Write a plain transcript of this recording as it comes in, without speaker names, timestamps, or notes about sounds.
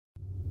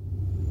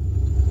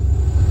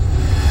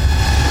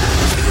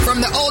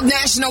Old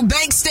National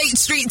Bank State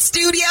Street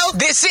studio,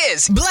 This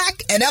is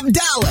Black and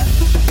Abdallah.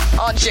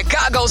 on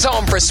Chicago's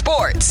home for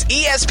sports,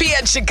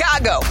 ESPN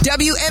Chicago.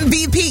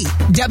 WMVP,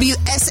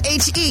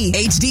 WSHE,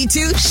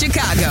 HD2,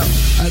 Chicago.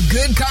 A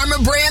Good Karma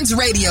Brands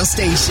radio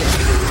station.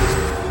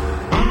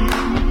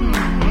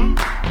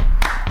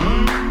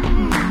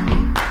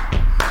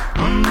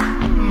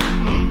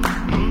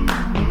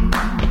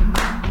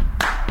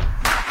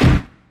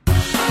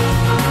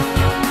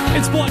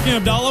 It's Black and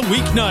Abdallah,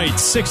 weeknights,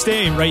 6 to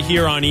 8, right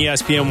here on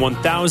ESPN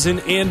 1000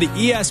 and the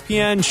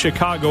ESPN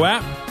Chicago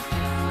app.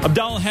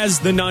 Abdallah has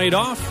the night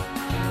off.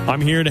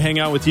 I'm here to hang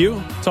out with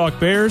you, talk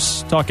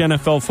Bears, talk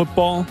NFL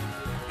football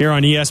here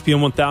on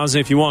ESPN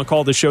 1000. If you want to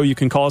call the show, you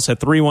can call us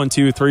at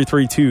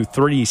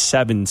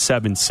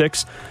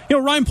 312-332-3776. You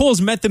know, Ryan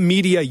Poles met the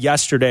media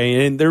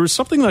yesterday, and there was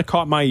something that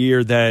caught my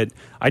ear that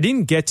I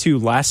didn't get to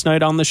last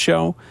night on the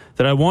show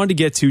that I wanted to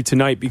get to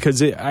tonight,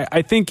 because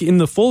I think in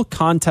the full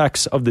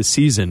context of the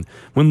season,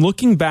 when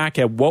looking back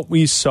at what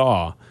we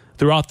saw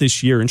throughout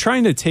this year and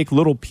trying to take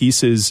little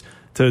pieces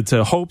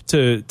to hope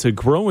to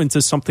grow into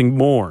something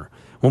more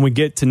when we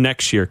get to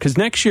next year, because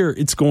next year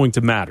it's going to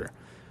matter.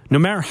 No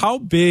matter how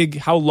big,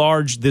 how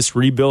large this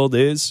rebuild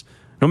is,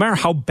 no matter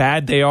how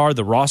bad they are,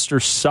 the roster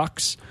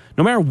sucks,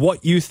 no matter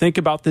what you think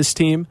about this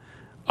team,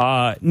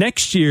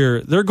 next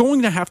year they're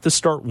going to have to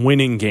start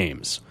winning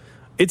games.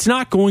 It's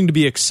not going to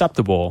be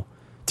acceptable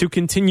to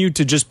continue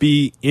to just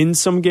be in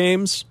some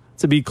games,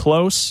 to be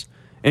close,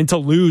 and to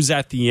lose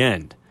at the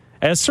end.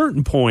 At a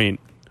certain point,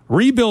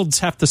 rebuilds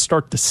have to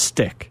start to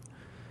stick.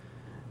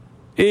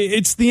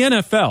 It's the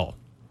NFL.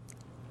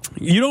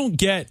 You don't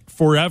get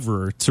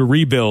forever to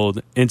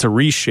rebuild and to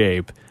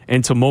reshape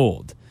and to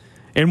mold.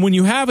 And when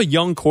you have a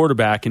young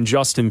quarterback in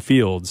Justin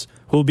Fields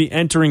who will be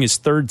entering his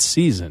third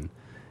season,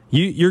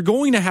 you're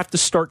going to have to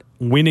start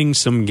winning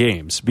some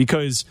games,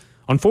 because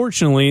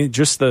unfortunately,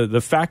 just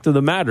the fact of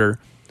the matter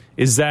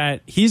is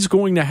that he's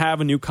going to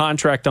have a new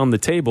contract on the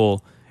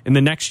table in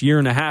the next year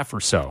and a half or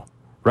so,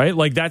 right?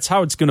 Like, that's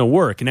how it's going to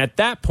work. And at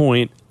that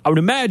point, I would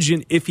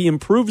imagine if he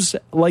improves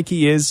like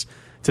he is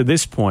to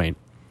this point,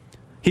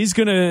 he's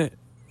going to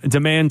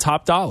demand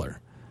top dollar.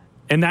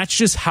 And that's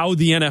just how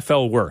the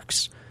NFL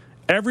works.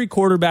 Every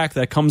quarterback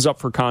that comes up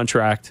for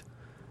contract,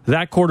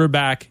 that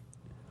quarterback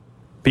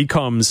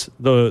becomes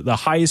the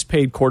highest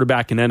paid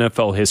quarterback in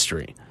NFL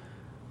history.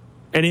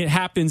 And it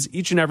happens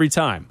each and every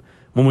time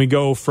when we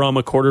go from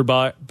a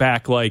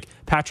quarterback like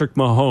Patrick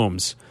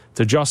Mahomes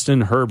to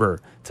Justin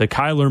Herbert to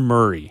Kyler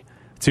Murray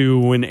to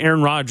when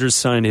Aaron Rodgers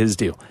signed his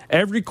deal.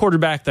 Every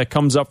quarterback that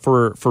comes up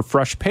for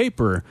fresh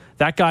paper,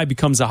 that guy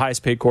becomes the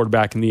highest paid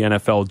quarterback in the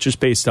NFL, just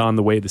based on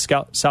the way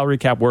the salary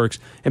cap works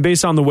and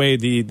based on the way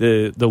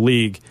the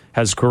league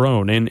has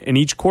grown. And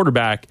each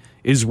quarterback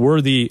is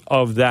worthy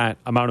of that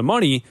amount of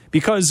money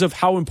because of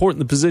how important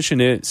the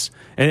position is.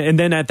 And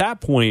then at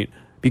that point,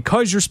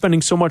 because you're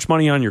spending so much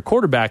money on your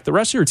quarterback, the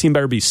rest of your team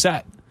better be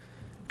set.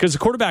 Because the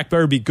quarterback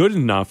better be good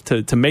enough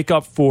to make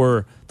up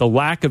for the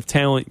lack of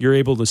talent you're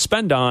able to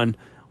spend on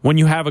when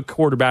you have a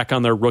quarterback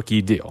on their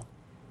rookie deal,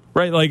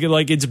 right?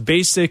 Like it's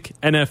basic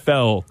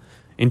NFL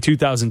in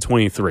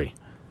 2023.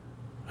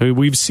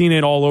 We've seen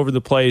it all over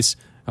the place.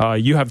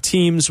 You have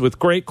teams with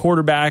great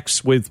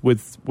quarterbacks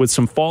with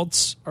some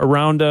faults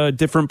around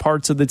different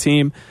parts of the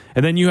team.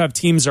 And then you have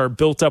teams that are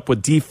built up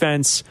with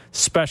defense,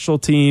 special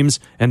teams,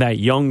 and that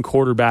young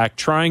quarterback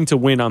trying to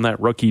win on that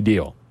rookie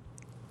deal.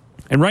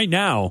 And right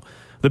now,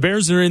 the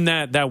Bears are in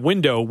that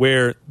window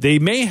where they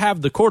may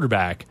have the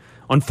quarterback.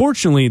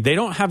 Unfortunately, they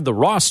don't have the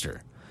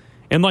roster.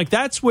 And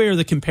that's where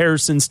the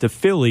comparisons to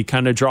Philly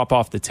kind of drop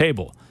off the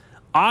table.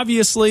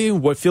 Obviously,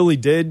 what Philly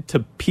did to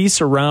piece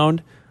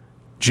around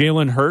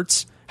Jalen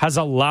Hurts has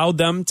allowed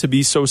them to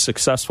be so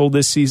successful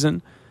this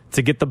season,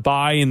 to get the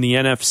bye in the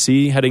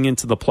NFC heading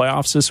into the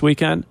playoffs this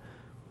weekend.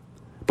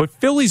 But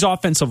Philly's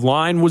offensive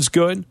line was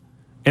good,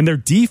 and their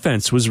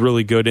defense was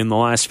really good in the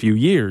last few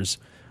years.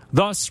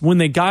 Thus, when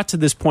they got to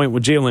this point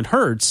with Jalen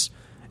Hurts,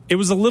 it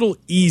was a little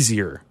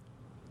easier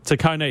to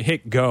kind of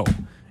hit go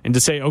and to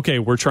say, okay,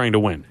 we're trying to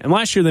win. And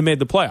last year they made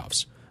the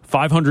playoffs.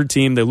 500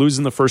 team, they lose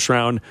in the first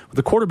round with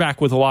a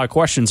quarterback with a lot of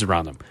questions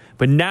around them.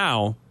 But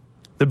now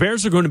the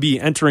Bears are going to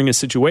be entering a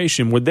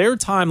situation where their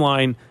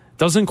timeline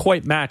doesn't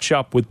quite match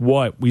up with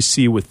what we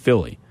see with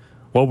Philly,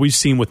 what we've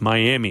seen with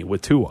Miami,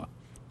 with Tua.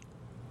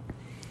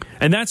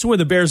 And that's where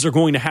the Bears are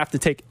going to have to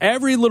take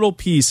every little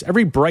piece,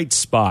 every bright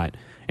spot,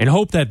 and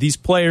hope that these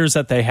players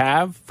that they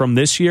have from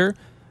this year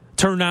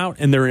turn out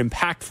and they're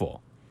impactful.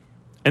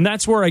 And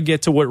that's where I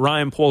get to what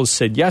Ryan Poles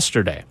said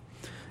yesterday.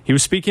 He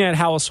was speaking at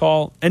Hallis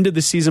Hall, end of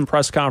the season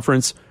press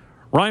conference.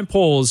 Ryan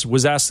Poles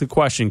was asked the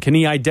question, can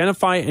he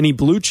identify any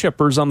blue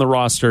chippers on the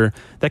roster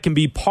that can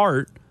be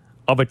part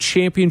of a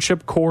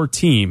championship core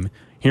team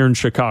here in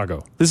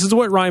Chicago? This is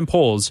what Ryan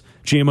Poles,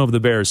 GM of the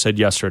Bears, said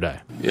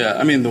yesterday. Yeah,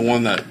 I mean, the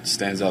one that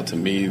stands out to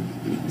me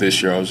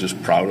this year I was just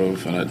proud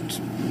of, and I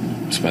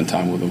spent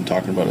time with him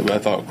talking about it, but I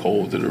thought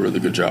Cole did a really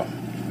good job.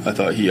 I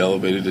thought he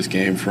elevated his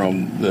game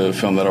from the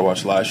film that I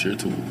watched last year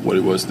to what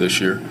he was this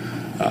year.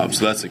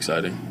 So that's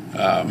exciting.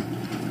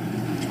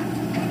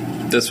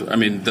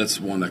 That's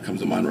one that comes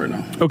to mind right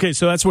now. Okay,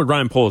 so that's what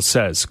Ryan Poles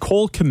says.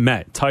 Cole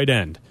Kmet, tight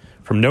end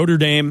from Notre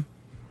Dame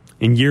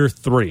in year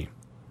 3.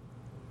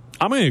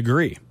 I'm going to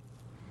agree.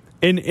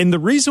 And the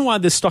reason why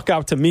this stuck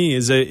out to me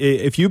is that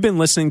if you've been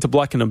listening to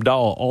Bleck and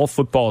Abdallah all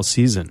football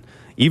season,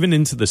 even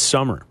into the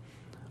summer,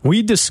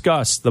 we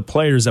discussed the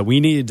players that we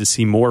needed to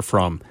see more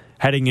from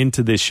heading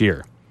into this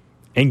year.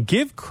 And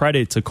give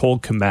credit to Cole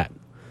Kmet.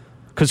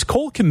 Because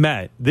Cole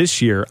Kmet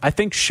this year, I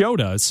think, showed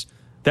us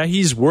that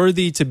he's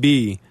worthy to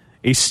be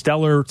a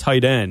stellar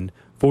tight end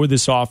for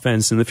this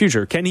offense in the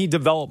future. Can he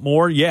develop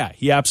more? Yeah,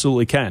 he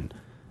absolutely can.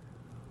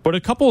 But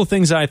a couple of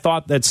things I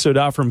thought that stood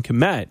out from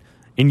Kmet,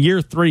 in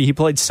year 3, he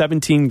played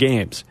 17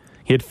 games.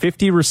 He had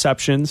 50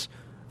 receptions,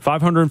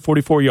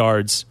 544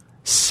 yards,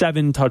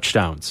 7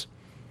 touchdowns.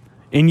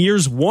 In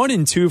years 1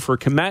 and 2 for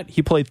Kmet,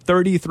 he played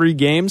 33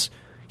 games.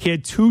 He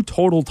had 2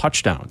 total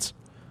touchdowns.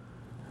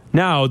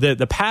 Now,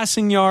 the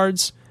passing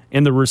yards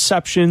and the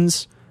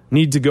receptions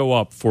need to go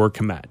up for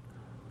Kmet.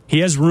 He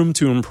has room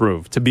to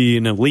improve, to be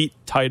an elite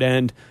tight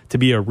end, to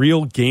be a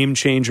real game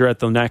changer at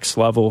the next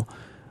level.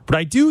 But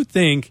I do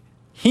think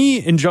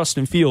he and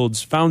Justin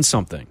Fields found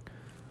something.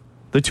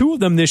 The two of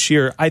them this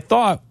year, I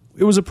thought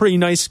it was a pretty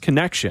nice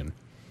connection.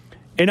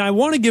 And I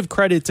want to give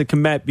credit to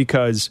Kmet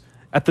because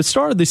at the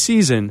start of the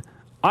season,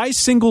 I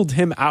singled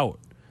him out,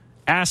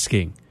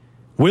 asking,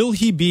 will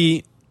he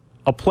be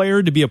a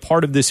player to be a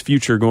part of this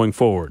future going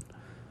forward?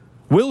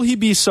 Will he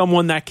be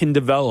someone that can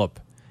develop?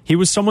 He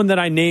was someone that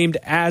I named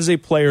as a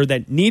player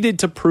that needed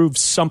to prove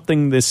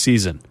something this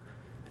season.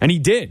 And he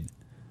did.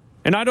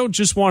 And I don't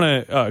just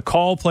want to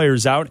call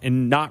players out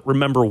and not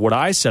remember what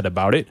I said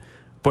about it,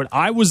 but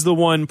I was the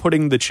one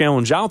putting the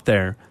challenge out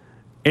there.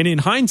 And in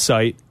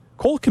hindsight,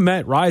 Cole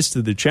Kmet rise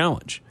to the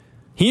challenge.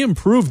 He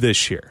improved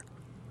this year.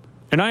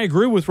 And I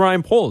agree with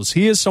Ryan Poles.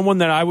 He is someone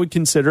that I would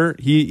consider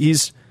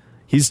he's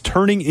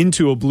turning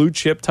into a blue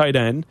chip tight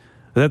end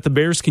that the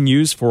Bears can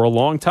use for a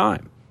long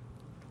time.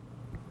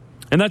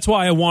 And that's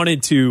why I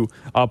wanted to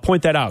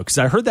point that out, because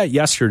I heard that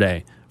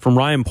yesterday from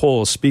Ryan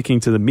Poles speaking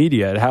to the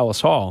media at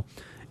Hallis Hall.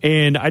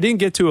 And I didn't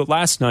get to it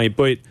last night,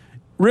 but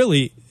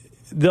really,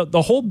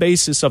 the whole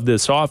basis of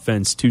this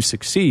offense to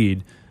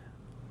succeed,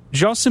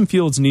 Justin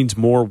Fields needs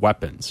more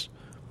weapons.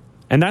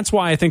 And that's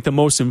why I think the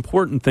most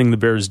important thing the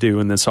Bears do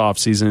in this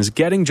offseason is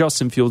getting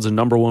Justin Fields a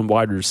number 1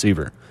 wide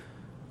receiver,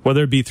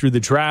 whether it be through the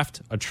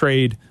draft, a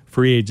trade,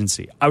 free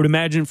agency. I would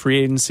imagine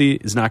free agency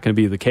is not going to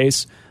be the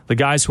case. The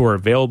guys who are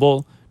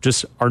available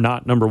just are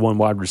not number 1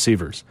 wide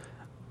receivers.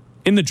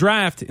 In the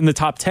draft, in the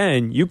top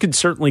 10, you could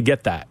certainly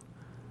get that.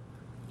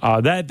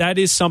 That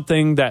is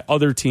something that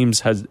other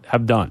teams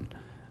have done.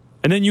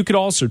 And then you could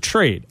also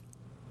trade.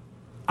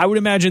 I would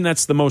imagine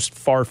that's the most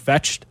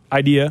far-fetched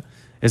idea,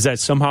 is that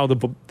somehow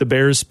the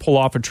Bears pull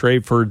off a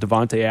trade for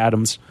Devontae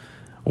Adams,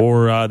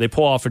 or they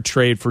pull off a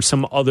trade for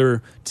some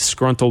other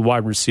disgruntled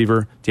wide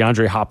receiver,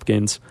 DeAndre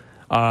Hopkins.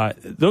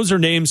 Those are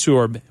names who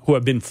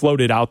have been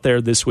floated out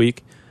there this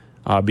week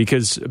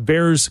because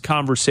Bears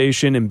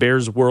conversation and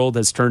Bears world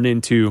has turned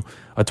into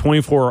a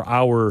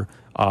 24-hour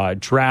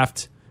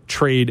draft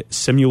trade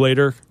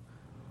simulator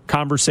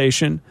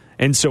conversation.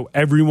 And so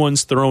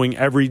everyone's throwing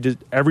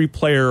every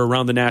player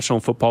around the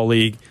National Football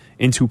League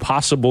into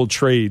possible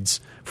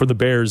trades for the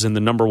Bears in the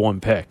number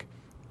 1 pick.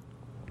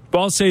 But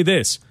I'll say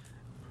this.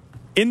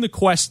 In the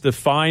quest of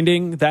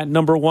finding that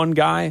number 1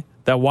 guy,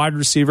 that wide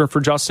receiver for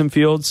Justin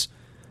Fields,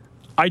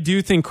 I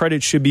do think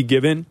credit should be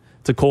given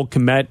to Cole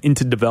Kmet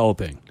into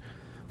developing.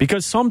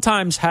 Because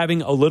sometimes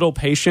having a little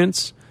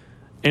patience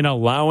and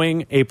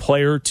allowing a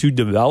player to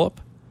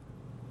develop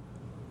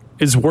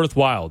is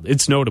worthwhile.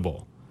 It's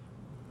notable.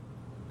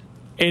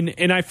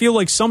 And I feel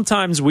like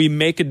sometimes we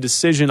make a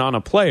decision on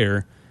a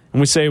player and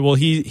we say, well,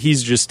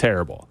 he's just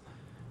terrible.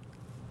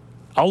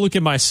 I'll look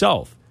at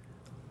myself.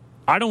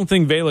 I don't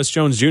think Velus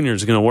Jones Jr.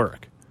 is going to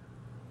work.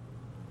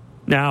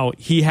 Now,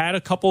 he had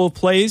a couple of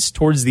plays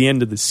towards the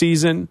end of the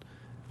season,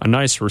 a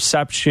nice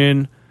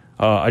reception,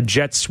 a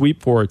jet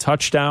sweep for a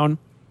touchdown.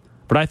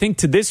 But I think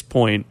to this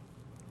point,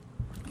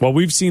 what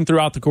we've seen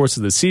throughout the course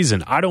of the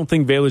season, I don't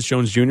think Velus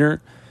Jones Jr.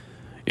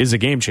 is a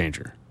game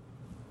changer.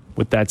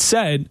 With that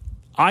said,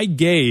 I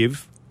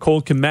gave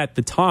Cole Kmet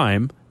the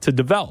time to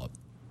develop.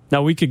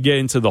 Now, we could get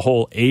into the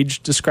whole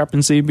age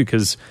discrepancy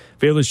because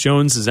Velus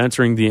Jones is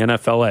entering the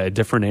NFL at a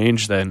different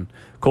age than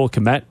Cole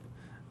Kmet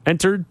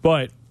entered.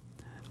 But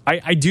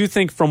I do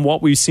think from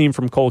what we've seen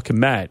from Cole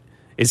Kmet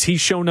is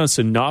he's shown us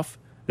enough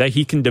that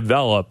he can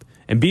develop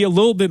and be a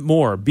little bit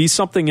more, be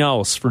something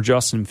else for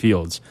Justin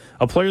Fields,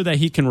 a player that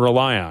he can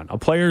rely on, a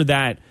player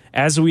that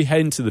as we head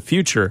into the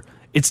future,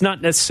 it's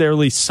not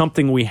necessarily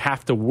something we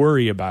have to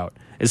worry about,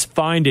 is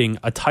finding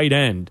a tight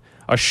end,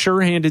 a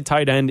sure-handed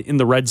tight end in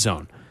the red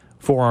zone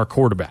for our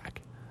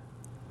quarterback.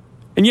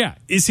 And yeah,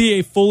 is he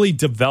a fully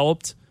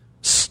developed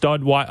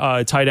stud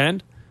tight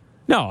end?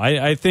 No,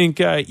 I think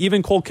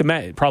even Cole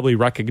Kmet probably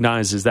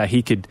recognizes that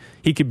he could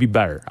be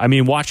better. I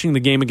mean, watching the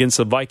game against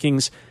the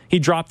Vikings, he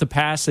dropped a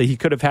pass that he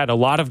could have had a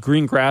lot of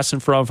green grass in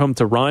front of him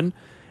to run,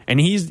 and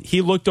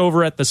he looked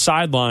over at the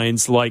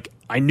sidelines like,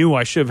 I knew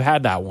I should have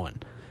had that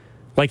one.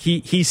 Like,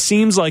 he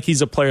seems like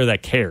he's a player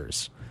that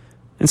cares.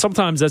 And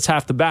sometimes that's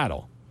half the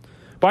battle.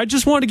 But I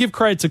just wanted to give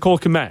credit to Cole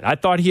Kmet. I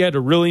thought he had a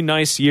really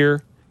nice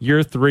year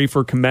 3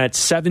 for Kmet,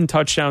 7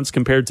 touchdowns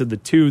compared to the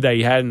 2 that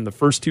he had in the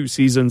first 2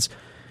 seasons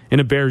in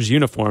a Bears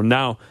uniform.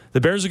 Now, the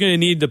Bears are going to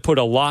need to put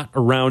a lot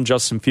around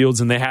Justin Fields,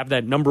 and they have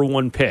that number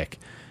 1 pick.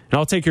 And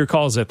I'll take your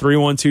calls at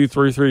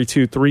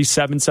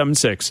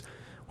 312-332-3776.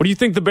 What do you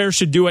think the Bears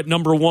should do at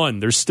number 1?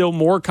 There's still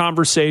more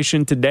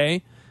conversation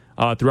today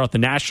throughout the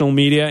national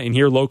media and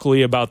here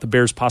locally about the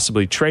Bears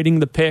possibly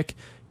trading the pick,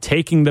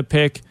 taking the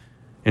pick,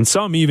 and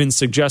some even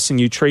suggesting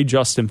you trade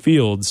Justin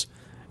Fields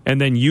and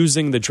then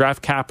using the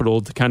draft capital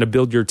to kind of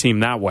build your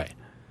team that way.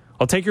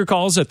 I'll take your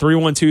calls at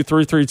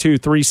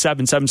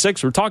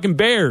 312-332-3776. We're talking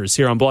Bears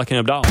here on Black and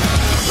Abdallah.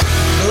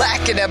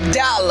 Black and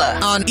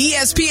Abdallah on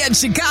ESPN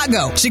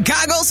Chicago,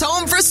 Chicago's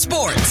home for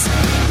sports.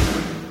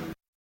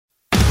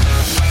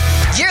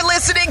 You're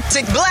listening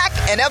to Black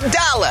and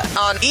Abdallah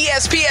on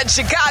ESPN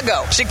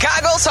Chicago,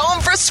 Chicago's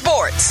home for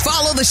sports.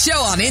 Follow the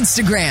show on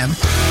Instagram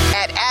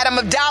at Adam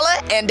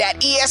Abdallah and at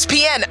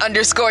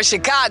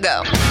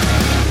ESPN_Chicago.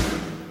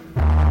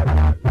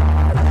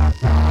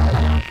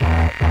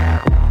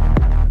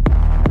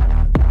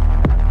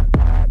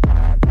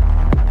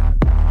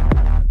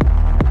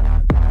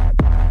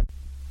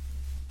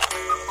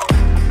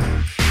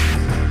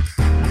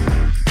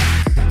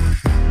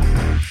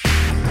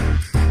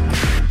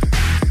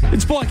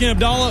 It's Black and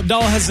Abdallah.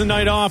 Abdallah has the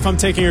night off. I'm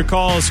taking your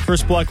calls.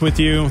 Chris Bleck with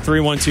you,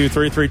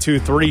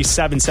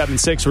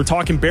 312-332-3776. We're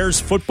talking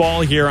Bears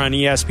football here on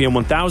ESPN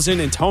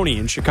 1000. And Tony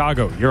in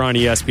Chicago, you're on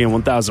ESPN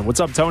 1000. What's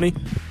up, Tony?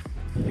 Good.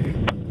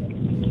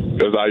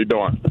 How you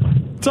doing?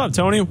 What's up,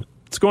 Tony?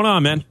 What's going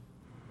on, man?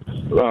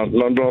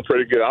 I'm doing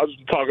pretty good. I was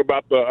just talking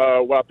about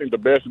what I think the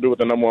Bears should do with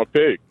the number 1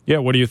 pick. Yeah,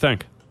 what do you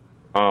think?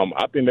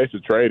 I think they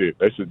should trade it.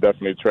 They should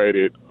definitely trade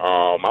it.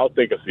 I was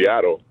thinking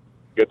Seattle.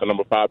 Get the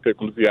number 5 pick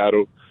from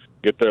Seattle.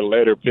 Get their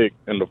later pick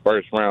in the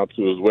first round,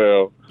 too, as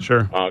well.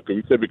 Sure. Because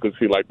we typically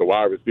see, like, the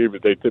wide receivers,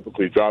 they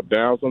typically drop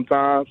down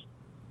sometimes.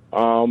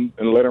 In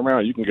the later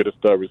round, you can get a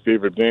stud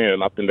receiver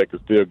then. I think they could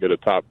still get a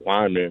top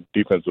lineman,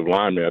 defensive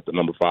lineman at the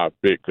number 5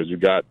 pick because you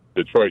got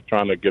Detroit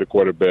trying to get a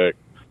quarterback.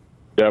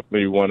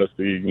 Definitely want to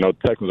see,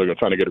 Texans are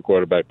trying to get a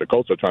quarterback. The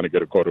Colts are trying to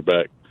get a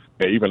quarterback.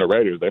 And even the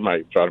Raiders, they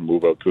might try to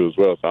move up, too, as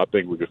well. So I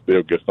think we could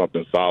still get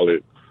something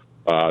solid.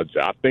 I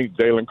think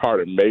Jalen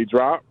Carter may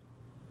drop.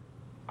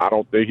 I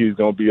don't think he's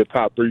going to be a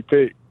top 3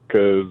 pick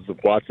because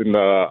watching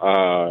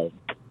the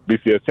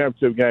BCS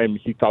championship game,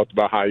 he talked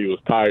about how he was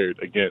tired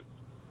against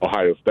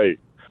Ohio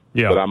State.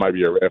 Yeah. So that might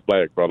be a red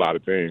flag for a lot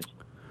of teams.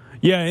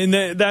 Yeah, and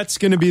that's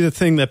going to be the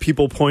thing that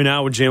people point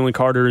out with Jalen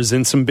Carter is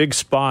in some big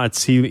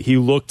spots, he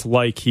looked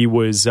like he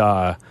was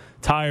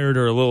tired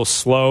or a little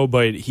slow,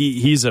 but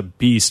he's a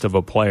beast of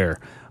a player.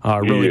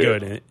 Really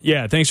good.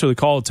 Yeah, thanks for the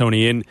call,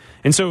 Tony. And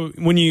so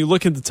when you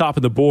look at the top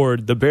of the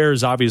board, the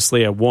Bears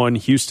obviously at 1,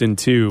 Houston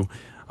 2,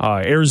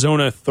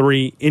 Arizona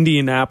 3,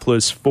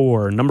 Indianapolis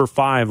 4, number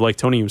 5, like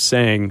Tony was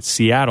saying,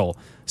 Seattle.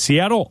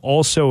 Seattle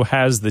also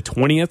has the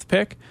 20th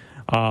pick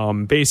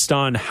based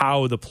on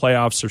how the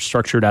playoffs are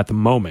structured at the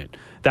moment.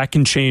 That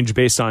can change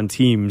based on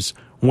teams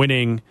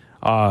winning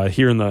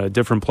here in the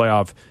different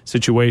playoff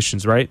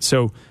situations, right?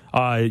 So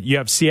you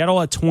have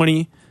Seattle at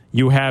 20.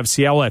 You have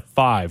Seattle at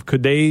 5.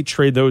 Could they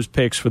trade those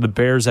picks for the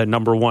Bears at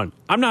number 1?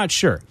 I'm not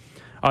sure.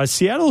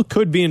 Seattle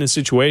could be in a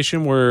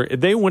situation where if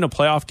they win a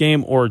playoff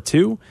game or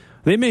 2,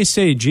 they may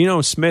say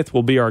Geno Smith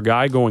will be our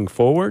guy going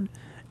forward,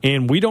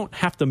 and we don't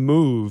have to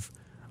move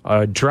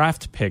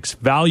draft picks,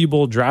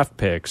 valuable draft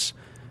picks,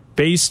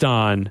 based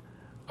on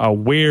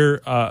where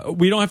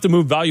we don't have to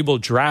move valuable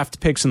draft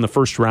picks in the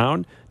first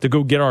round to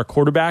go get our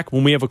quarterback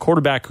when we have a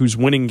quarterback who's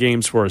winning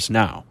games for us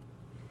now.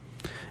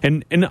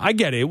 And I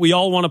get it. We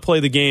all want to play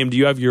the game. Do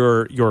you have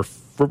your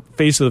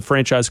face of the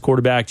franchise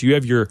quarterback? Do you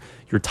have your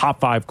top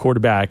 5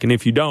 quarterback? And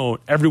if you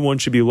don't, everyone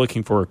should be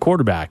looking for a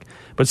quarterback.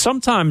 But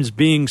sometimes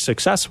being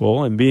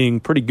successful and being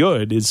pretty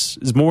good is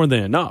more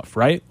than enough,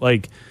 right?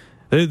 Like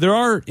there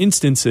are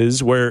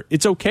instances where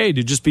it's okay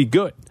to just be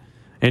good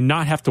and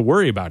not have to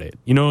worry about it.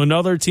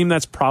 Another team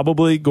that's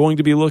probably going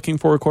to be looking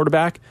for a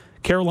quarterback,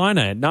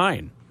 Carolina at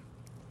 9.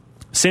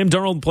 Sam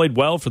Darnold played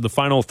well for the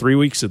final 3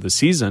 weeks of the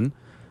season,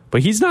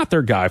 but he's not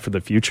their guy for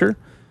the future.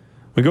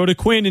 We go to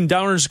Quinn in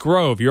Downers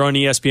Grove. You're on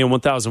ESPN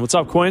 1000. What's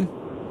up, Quinn?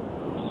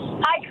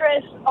 Hi,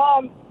 Chris.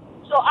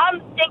 So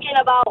I'm thinking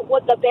about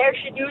what the Bears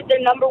should do with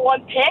their number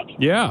 1 pick.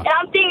 Yeah. And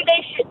I'm thinking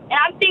they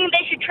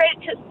should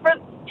trade it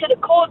to the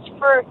Colts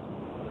for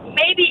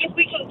maybe if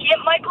we can get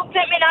Michael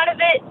Pittman out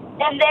of it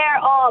and their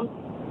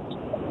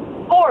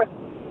 4th,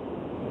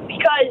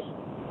 because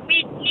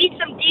we need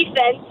some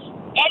defense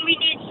and we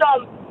need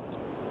some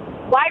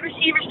wide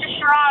receivers to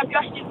surround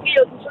Justin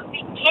Fields. So if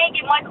we can't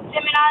get Michael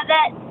Pittman out of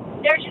that,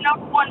 there's your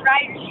number 1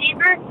 wide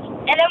receiver,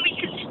 and then we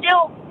can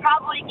still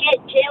probably get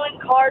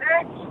Jalen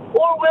Carter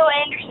or Will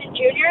Anderson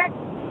Jr.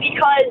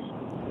 because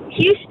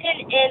Houston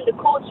and the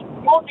Colts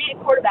both need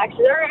a quarterback, so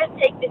they're going to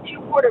take the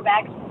 2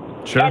 quarterbacks.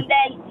 Sure. And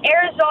then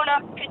Arizona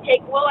could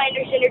take Will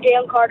Anderson or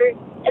Jalen Carter,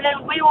 and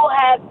then we will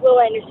have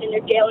Will Anderson or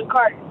Jalen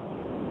Carter.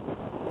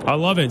 I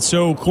love it.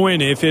 So,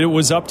 Quinn, if it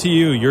was up to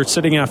you, you're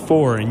sitting at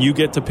 4 and you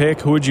get to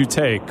pick, who would you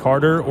take,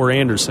 Carter or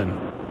Anderson?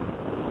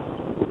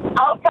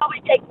 I'll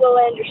probably take Will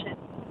Anderson.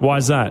 Why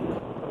is that?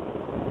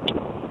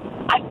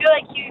 I feel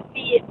like he'd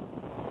be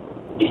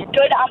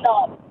good on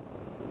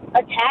the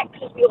attack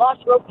because we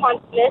lost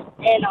Roquan Smith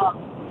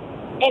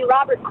and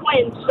Robert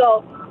Quinn,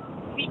 so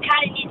we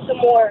kind of need some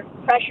more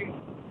pressure.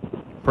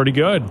 Pretty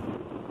good.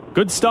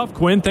 Good stuff,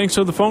 Quinn. Thanks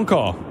for the phone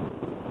call.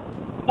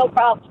 No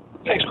problem.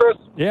 Thanks, Chris.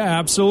 Yeah,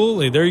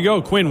 absolutely. There you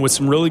go, Quinn, with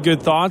some really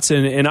good thoughts.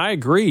 And I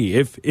agree.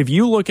 If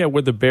you look at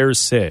where the Bears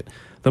sit,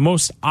 the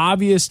most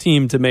obvious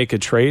team to make a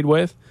trade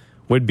with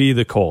would be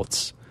the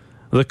Colts.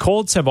 The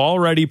Colts have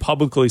already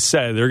publicly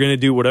said they're going to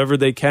do whatever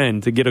they can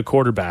to get a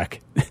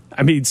quarterback.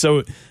 I mean,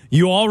 so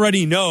you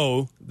already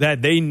know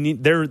that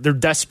they're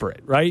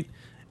desperate, right?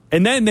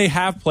 And then they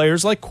have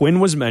players like Quinn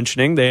was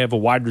mentioning. They have a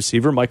wide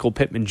receiver, Michael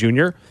Pittman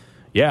Jr.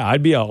 Yeah,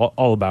 I'd be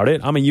all about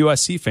it. I'm a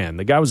USC fan.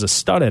 The guy was a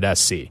stud at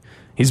SC.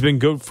 He's been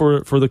good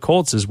for the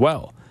Colts as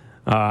well.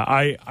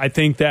 I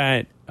think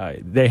that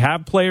they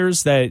have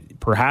players that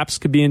perhaps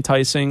could be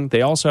enticing.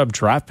 They also have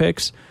draft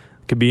picks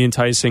could be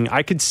enticing.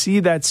 I could see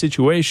that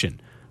situation.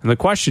 And the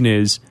question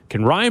is,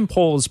 can Ryan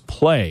Poles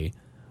play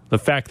the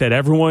fact that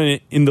everyone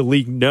in the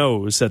league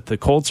knows that the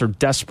Colts are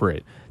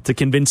desperate to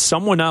convince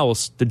someone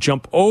else to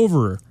jump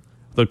over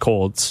the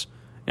Colts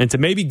and to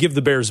maybe give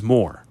the Bears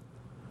more?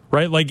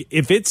 Right? Like,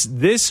 if it's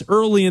this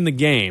early in the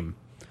game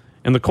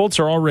and the Colts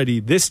are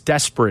already this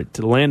desperate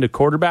to land a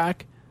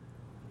quarterback,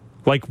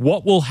 like,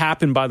 what will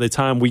happen by the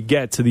time we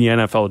get to the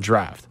NFL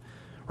draft?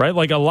 Right?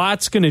 Like, a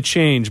lot's going to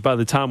change by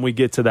the time we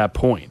get to that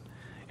point.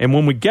 And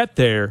when we get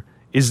there,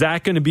 is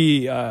that going to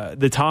be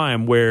the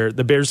time where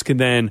the Bears can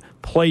then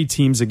play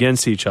teams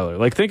against each other?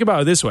 Like, think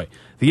about it this way.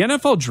 The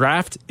NFL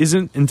draft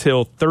isn't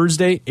until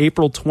Thursday,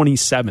 April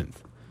 27th.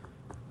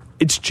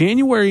 It's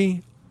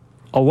January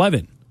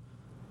 11th.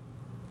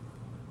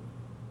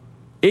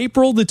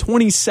 April the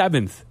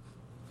 27th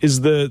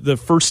is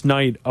the first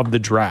night of the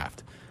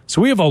draft.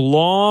 So we have a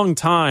long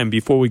time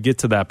before we get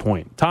to that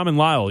point. Tom and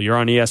Lyle, you're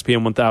on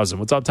ESPN 1000.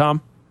 What's up,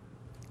 Tom?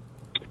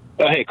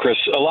 Hey, Chris.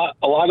 A lot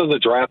of the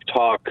draft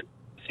talk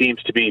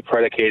seems to be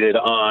predicated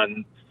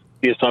on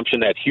the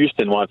assumption that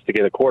Houston wants to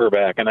get a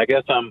quarterback. And I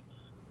guess I'm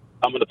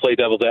going to play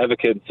devil's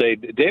advocate and say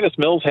Davis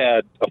Mills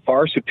had a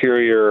far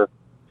superior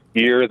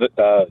year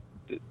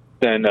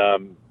than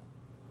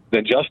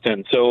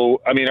Justin. So,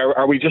 I mean,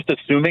 are we just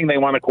assuming they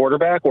want a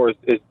quarterback, or is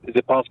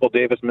it possible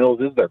Davis Mills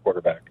is their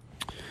quarterback?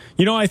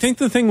 You know, I think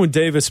the thing with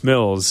Davis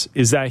Mills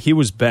is that he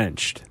was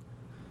benched.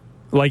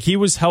 Like, he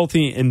was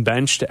healthy and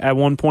benched at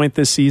one point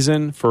this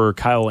season for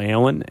Kyle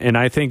Allen, and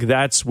I think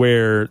that's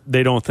where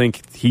they don't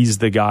think he's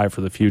the guy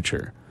for the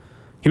future.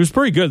 He was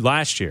pretty good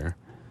last year,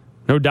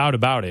 no doubt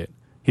about it.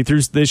 He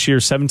threw this year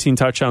 17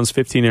 touchdowns,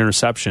 15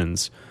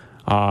 interceptions.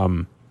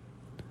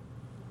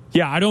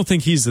 Yeah, I don't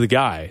think he's the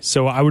guy.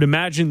 So I would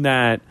imagine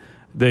that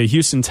the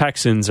Houston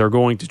Texans are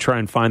going to try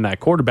and find that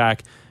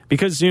quarterback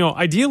because, you know,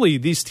 ideally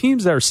these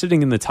teams that are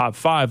sitting in the top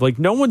 5, like,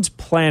 no one's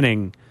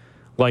planning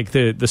like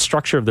the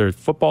structure of their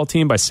football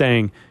team by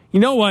saying, you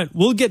know what,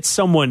 we'll get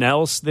someone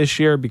else this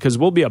year because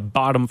we'll be a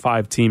bottom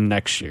 5 team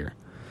next year.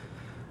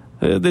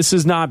 This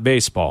is not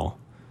baseball.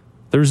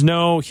 There's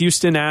no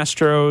Houston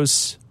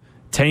Astros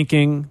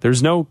tanking.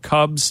 There's no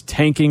Cubs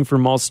tanking for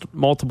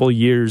multiple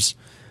years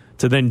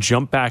to then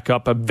jump back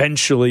up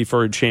eventually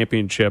for a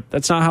championship.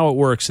 That's not how it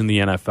works in the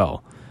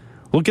NFL.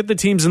 Look at the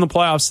teams in the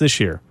playoffs this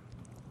year.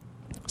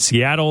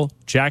 Seattle,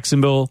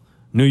 Jacksonville,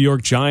 New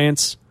York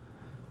Giants.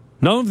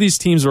 None of these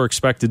teams were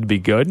expected to be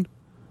good.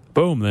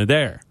 Boom, they're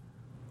there.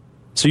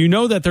 So you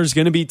know that there's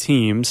going to be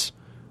teams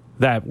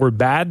that were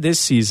bad this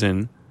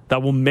season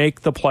that will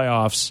make the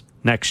playoffs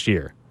next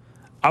year.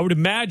 I would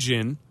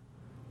imagine,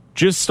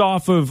 just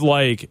off of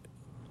like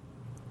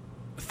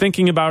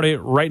thinking about it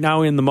right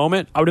now in the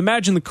moment, I would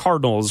imagine the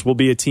Cardinals will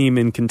be a team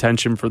in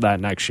contention for that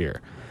next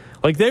year.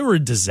 Like, they were a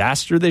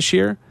disaster this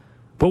year,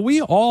 but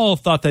we all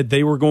thought that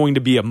they were going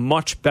to be a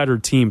much better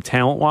team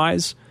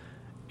talent-wise.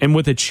 And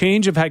with a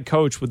change of head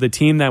coach, with a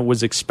team that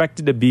was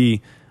expected to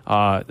be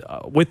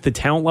with the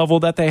talent level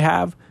that they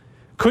have,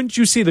 couldn't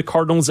you see the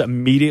Cardinals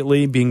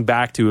immediately being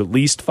back to at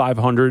least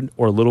 500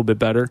 or a little bit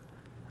better?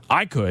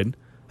 I could.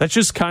 That's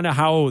just kind of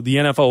how the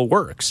NFL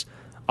works.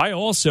 I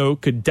also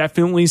could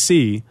definitely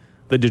see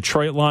the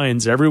Detroit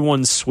Lions,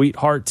 everyone's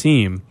sweetheart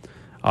team,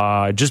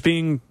 just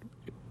being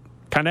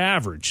kind of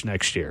average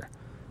next year.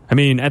 I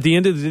mean, at the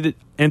end of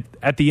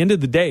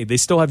the day, they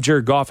still have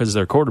Jared Goff as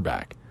their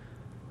quarterback.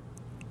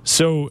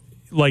 So,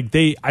 like,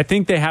 I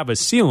think they have a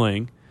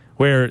ceiling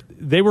where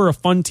they were a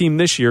fun team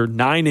this year,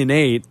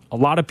 9-8. A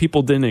lot of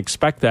people didn't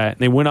expect that, and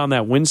they went on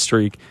that win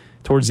streak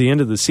towards the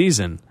end of the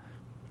season.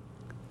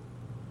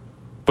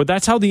 But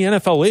that's how the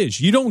NFL is.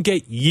 You don't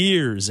get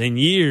years and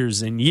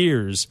years and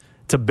years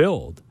to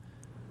build.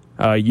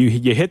 You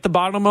hit the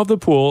bottom of the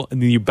pool,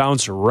 and then you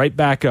bounce right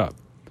back up.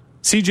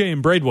 CJ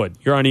in Braidwood,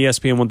 you're on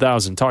ESPN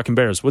 1000, Talking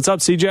Bears. What's up,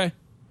 CJ?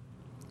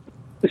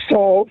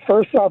 So,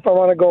 first off, I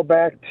want to go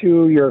back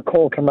to your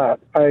Cole Kmet.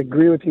 I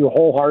agree with you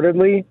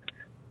wholeheartedly.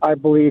 I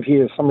believe he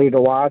is somebody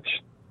to watch.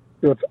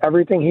 With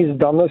everything he's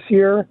done this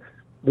year,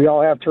 we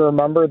all have to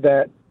remember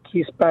that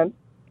he spent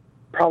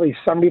probably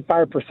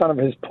 75% of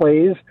his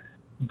plays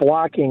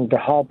blocking to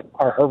help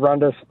our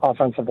horrendous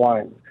offensive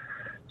line.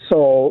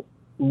 So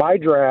my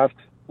draft,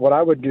 what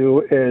I would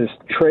do is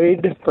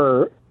trade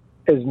for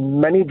as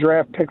many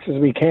draft picks as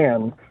we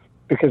can,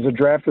 because the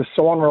draft is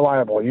so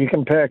unreliable. You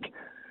can pick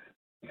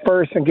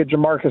first and get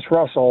Jamarcus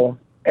Russell,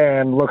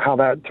 and look how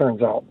that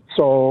turns out.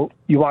 So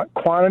you want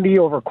quantity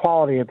over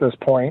quality at this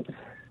point,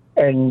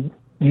 and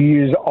you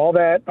use all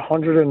that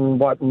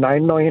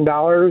 $9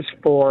 million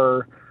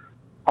for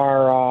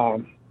our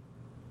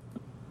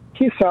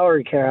key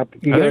salary cap. I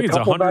think it's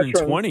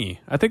 120. Veterans.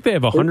 I think they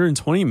have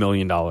 $120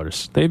 million.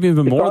 They have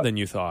even more than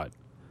you thought.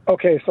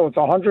 Okay, so it's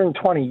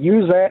 120.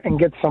 Use that and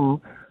get some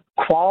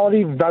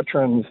quality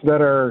veterans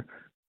that are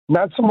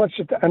not so much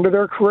at the end of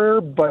their career,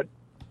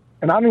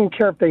 and I don't even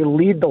care if they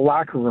lead the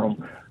locker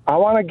room. I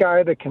want a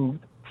guy that can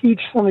teach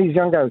some of these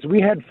young guys.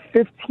 We had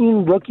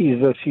 15 rookies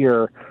this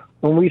year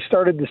when we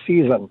started the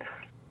season.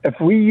 If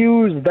we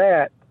use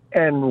that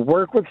and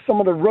work with some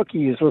of the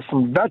rookies, with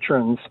some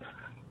veterans,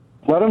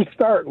 let them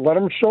start. Let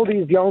them show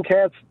these young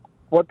cats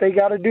what they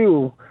got to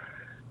do.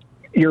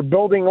 You're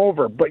building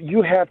over, but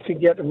you have to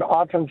get an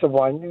offensive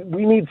line.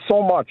 We need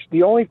so much.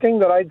 The only thing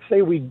that I'd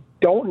say we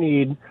don't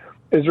need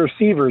is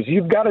receivers.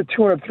 You've got a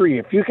 2 and a 3.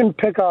 If you can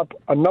pick up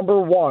a number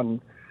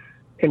 1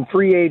 in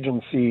free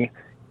agency,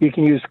 you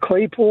can use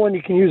Claypool and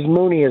you can use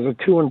Mooney as a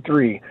 2 and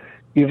 3.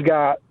 You've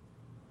got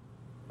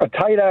a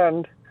tight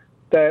end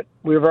that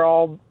we've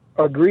all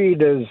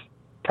agreed is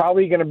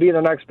probably going to be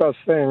the next best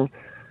thing.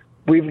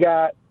 We've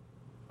got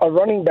a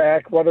running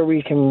back, whether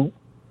we can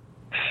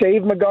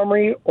save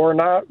Montgomery or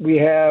not. We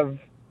have,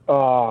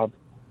 I'm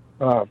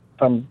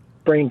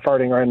brain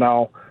farting right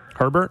now.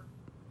 Khalil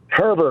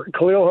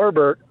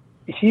Herbert.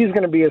 He's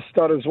going to be a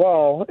stud as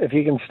well if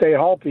he can stay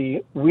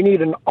healthy. We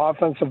need an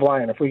offensive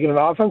line. If we get an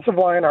offensive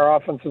line, our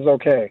offense is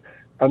okay.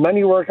 And then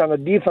you work on the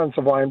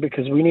defensive line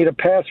because we need a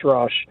pass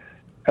rush,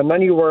 and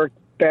then you work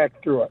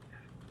back through it.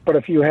 But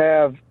if you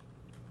have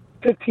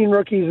 15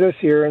 rookies this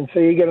year and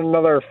say you get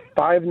another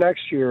 5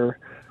 next year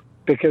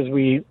because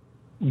we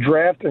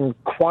draft in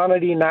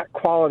quantity, not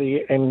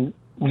quality, and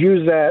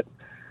use that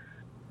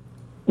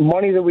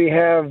money that we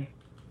have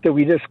that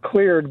we just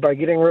cleared by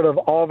getting rid of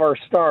all of our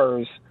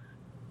stars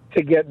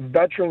to get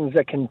veterans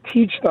that can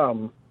teach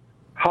them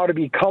how to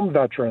become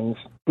veterans.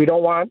 We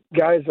don't want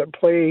guys that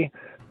play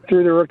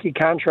through the rookie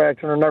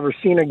contract and are never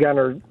seen again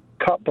or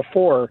cut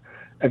before.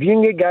 If you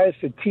can get guys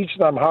to teach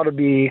them how to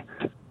be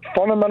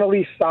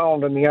fundamentally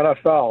sound in the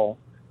NFL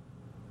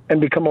and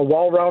become a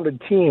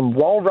well-rounded team,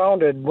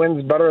 well-rounded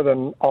wins better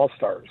than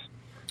all-stars.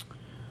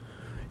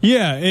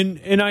 Yeah,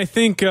 and I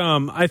think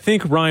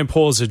Ryan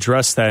Poles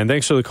addressed that, and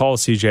thanks for the call,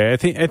 CJ.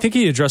 I think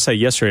he addressed that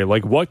yesterday.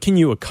 Like, what can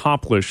you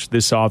accomplish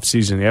this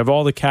offseason? You have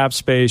all the cap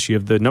space, you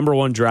have the number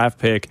 1 draft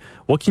pick.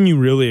 What can you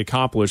really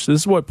accomplish?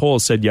 This is what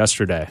Poles said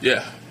yesterday.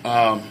 Yeah,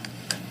 I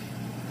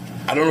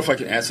don't know if I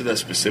can answer that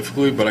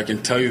specifically, but I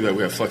can tell you that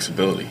we have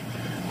flexibility.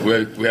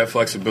 We have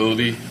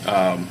flexibility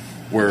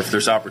where if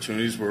there's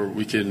opportunities where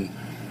we can,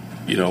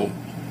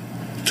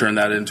 turn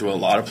that into a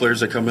lot of players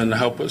that come in to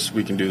help us,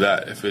 we can do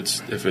that. If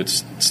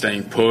it's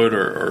staying put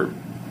or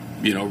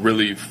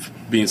really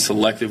being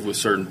selective with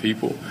certain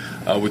people,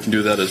 we can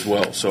do that as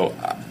well. So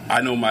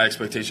I know our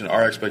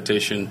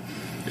expectation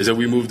is that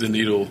we move the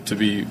needle to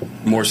be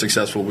more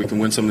successful. We can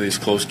win some of these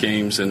close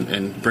games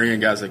and bring in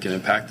guys that can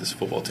impact this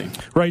football team.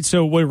 Right.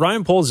 So what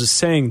Ryan Poles is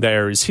saying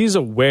there is he's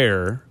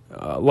aware,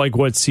 like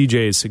what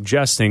CJ is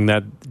suggesting,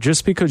 that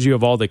just because you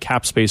have all the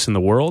cap space in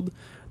the world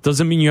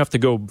doesn't mean you have to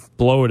go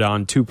blow it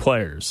on 2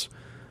 players.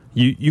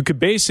 You could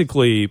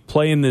basically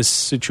play in this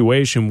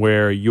situation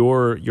where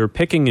you're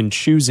picking and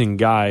choosing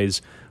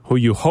guys who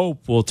you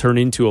hope will turn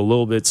into a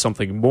little bit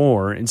something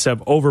more, instead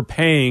of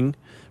overpaying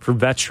for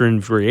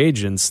veteran free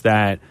agents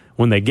that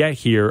when they get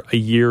here a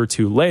year or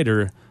 2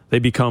 later, they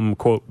become,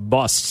 quote,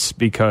 busts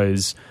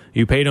because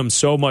you paid them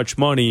so much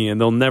money and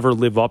they'll never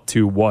live up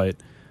to what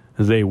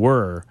they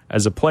were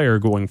as a player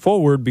going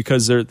forward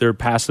because they're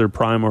past their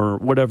prime or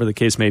whatever the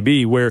case may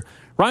be, where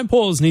Ryan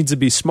Poles needs to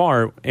be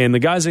smart, and the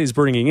guys that he's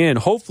bringing in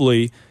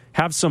hopefully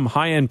have some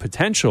high-end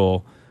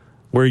potential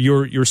where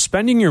you're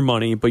spending your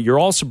money, but you're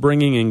also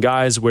bringing in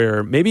guys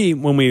where maybe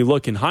when we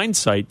look in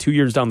hindsight 2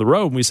 years down the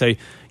road, we say,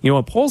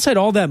 Poles had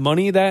all that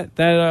money that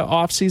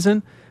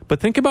offseason,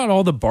 but think about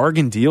all the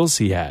bargain deals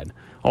he had,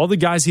 all the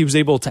guys he was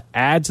able to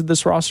add to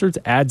this roster,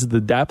 to add to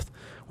the depth,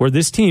 where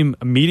this team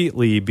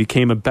immediately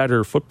became a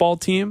better football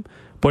team,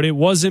 but it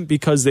wasn't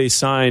because they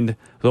signed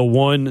the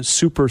one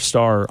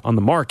superstar on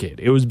the market.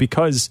 It was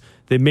because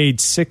they made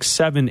 6,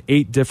 7,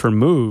 8 different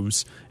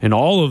moves, and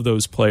all of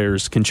those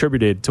players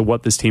contributed to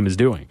what this team is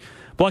doing.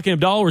 Black and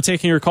Abdallah, we're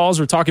taking your calls.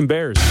 We're talking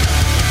Bears.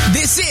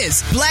 This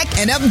is Black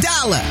and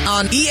Abdallah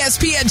on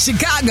ESPN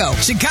Chicago,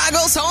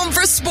 Chicago's home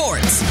for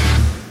sports.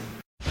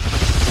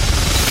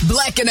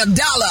 Black and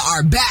Abdallah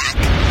are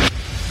back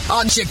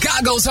on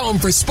Chicago's home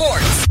for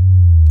sports.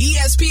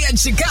 ESPN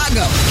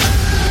Chicago.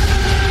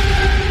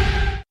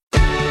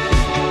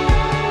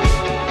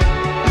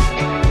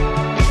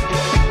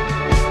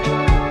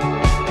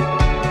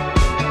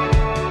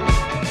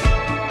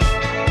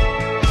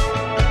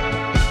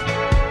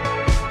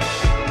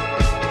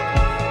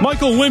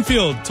 Michael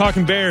Winfield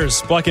talking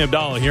Bears, Black and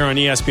Abdallah here on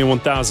ESPN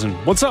 1000.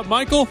 What's up,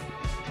 Michael?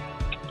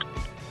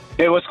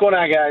 Hey, what's going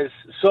on, guys?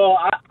 So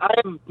I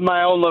have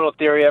my own little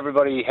theory.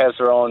 Everybody has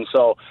their own.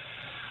 So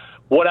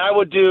what I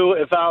would do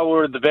if I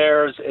were the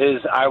Bears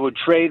is I would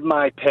trade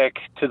my pick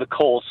to the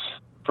Colts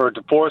for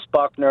DeForest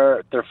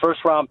Buckner, their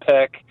first-round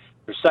pick,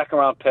 their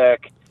second-round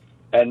pick,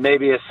 and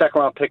maybe a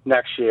second-round pick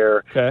next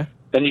year. Okay.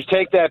 Then you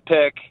take that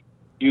pick,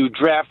 you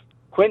draft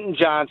Quentin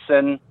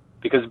Johnson,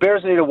 because the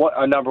Bears need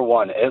a number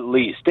one at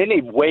least. They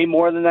need way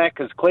more than that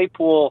because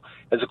Claypool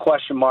is a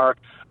question mark.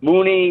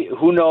 Mooney,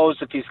 who knows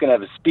if he's going to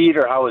have a speed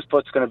or how his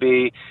foot's going to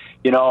be,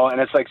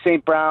 and it's like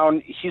St.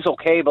 Brown, he's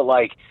okay, but,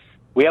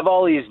 we have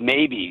all these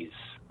maybes,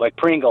 like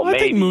Pringle, maybe. I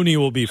think Mooney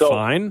will be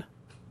fine.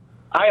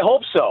 I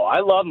hope so. I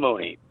love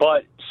Mooney.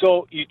 But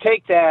so you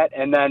take that,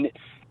 and then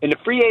in the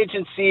free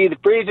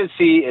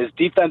agency is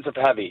defensive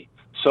heavy.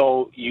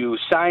 So you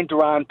sign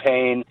Daron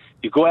Payne,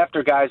 you go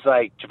after guys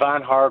like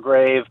Javon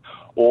Hargrave,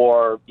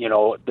 or,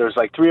 there's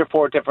 3 or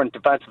 4 different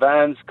defensive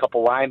ends, a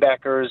couple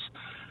linebackers.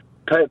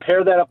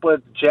 Pair that up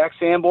with Jack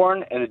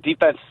Sanborn, and the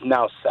defense is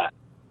now set.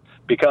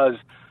 Because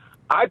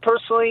I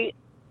personally,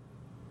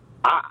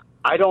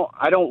 I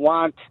don't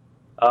want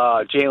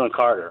Jalen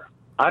Carter.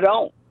 I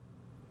don't.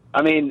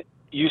 I mean,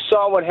 you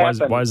saw what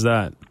happened. Why is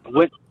that?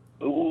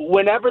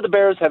 Whenever the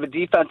Bears have a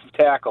defensive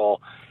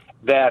tackle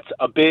that's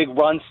a big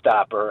run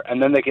stopper,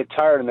 and then they get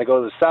tired and they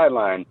go to the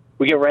sideline,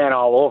 we get ran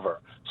all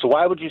over. So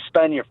why would you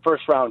spend your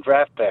first-round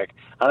draft pick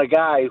on a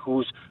guy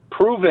who's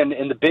proven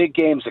in the big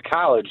games of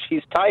college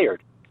he's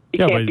tired? He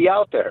can't be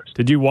out there.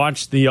 Did you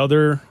watch the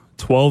other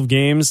 12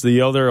 games,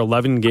 the other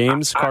 11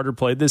 games Carter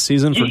played this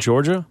season for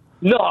Georgia?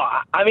 No,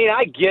 I mean,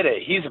 I get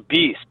it. He's a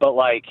beast, but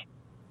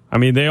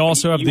they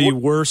also have the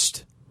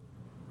worst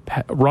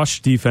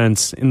rush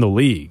defense in the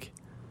league.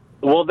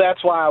 Well,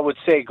 that's why I would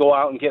say go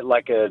out and get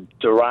a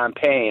Daron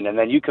Payne, and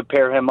then you could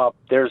pair him up.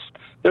 There's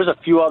a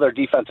few other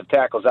defensive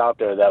tackles out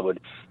there that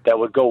would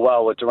go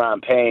well with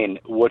Daron Payne,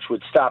 which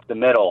would stop the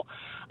middle.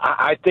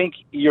 I think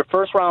your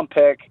first-round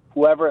pick,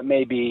 whoever it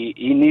may be,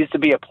 he needs to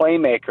be a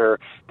playmaker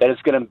that is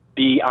going to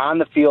be on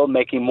the field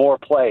making more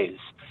plays.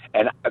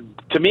 And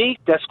to me,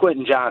 that's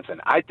Quentin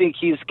Johnson. I think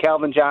he's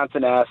Calvin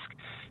Johnson-esque,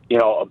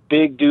 a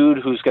big dude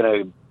who's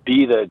going to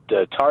be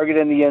the target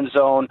in the end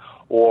zone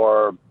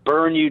or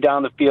burn you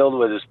down the field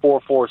with his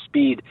 4.4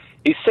 speed.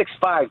 He's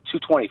 6'5",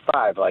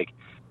 225,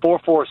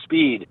 4.4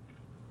 speed.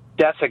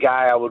 That's a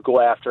guy I would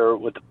go after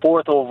with the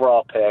 4th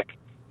overall pick.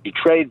 You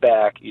trade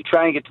back, you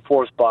try and get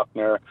DeForest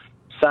Buckner,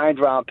 sign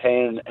Daron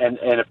Payne, and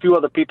a few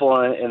other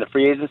people in the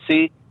free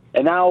agency,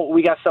 and now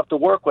we got stuff to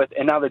work with,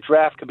 and now the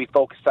draft could be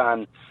focused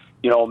on,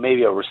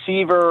 maybe a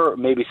receiver,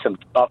 maybe some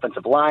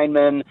offensive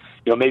linemen,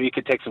 maybe you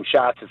could take some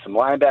shots at some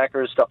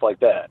linebackers, stuff like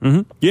that.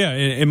 Mm-hmm. Yeah,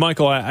 and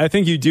Michael, I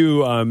think you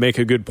do make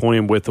a good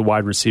point with the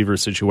wide receiver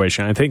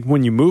situation. I think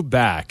when you move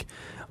back,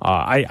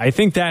 I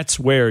think that's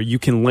where you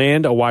can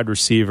land a wide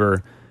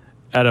receiver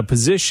at a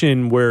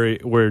position where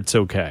it's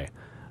okay.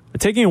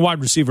 Taking a wide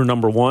receiver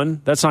number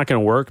 1, that's not going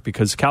to work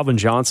because Calvin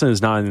Johnson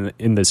is not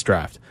in this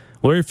draft.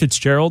 Larry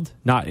Fitzgerald,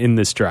 not in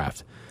this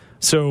draft.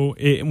 So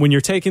when you're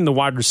taking the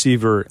wide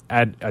receiver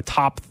at a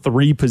top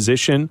 3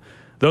 position,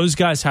 those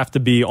guys have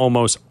to be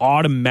almost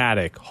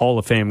automatic Hall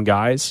of Fame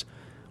guys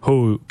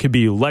who could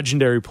be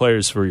legendary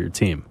players for your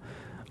team.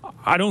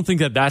 I don't think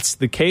that that's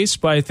the case,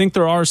 but I think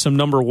there are some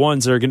number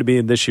 1s that are going to be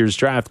in this year's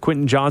draft.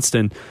 Quentin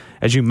Johnston,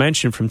 as you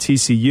mentioned, from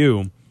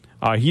TCU,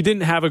 he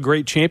didn't have a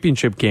great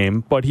championship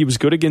game, but he was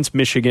good against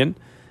Michigan,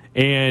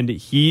 and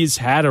he's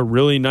had a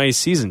really nice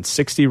season.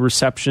 60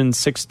 receptions,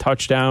 6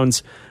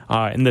 touchdowns,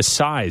 and the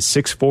size,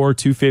 6'4",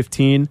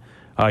 215.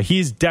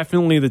 He's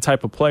definitely the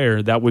type of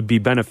player that would be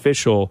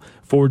beneficial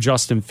for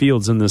Justin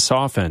Fields in this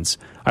offense.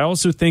 I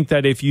also think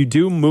that if you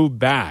do move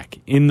back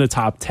in the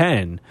top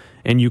 10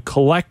 and you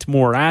collect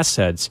more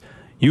assets,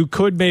 you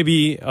could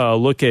maybe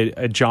look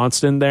at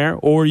Johnston there,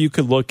 or you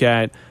could look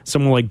at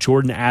someone like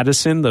Jordan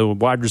Addison, the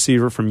wide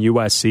receiver from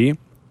USC.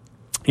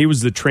 He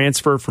was the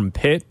transfer from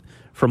Pitt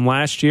from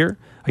last year.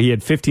 He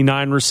had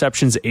 59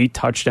 receptions, 8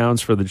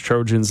 touchdowns for the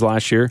Trojans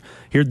last year.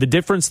 Here, the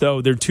difference,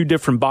 though, they're 2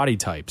 different body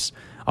types.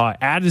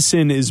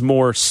 Addison is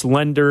more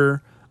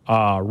slender,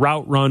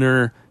 route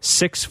runner,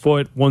 6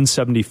 foot,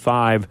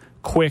 175,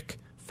 quick,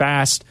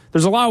 fast.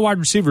 There's a lot of wide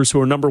receivers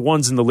who are number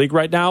 1s in the league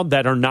right now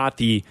that are not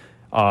the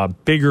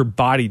bigger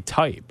body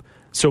type.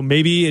 So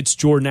maybe it's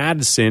Jordan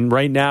Addison.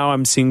 Right now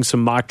I'm seeing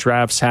some mock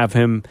drafts have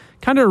him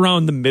kind of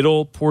around the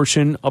middle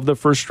portion of the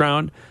first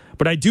round.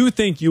 But I do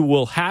think you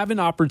will have an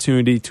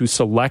opportunity to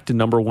select a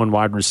number 1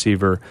 wide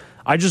receiver.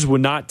 I just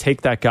would not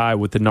take that guy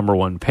with the number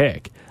 1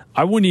 pick.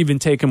 I wouldn't even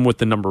take him with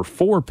the number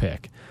 4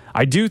 pick.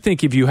 I do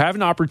think if you have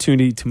an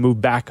opportunity to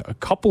move back a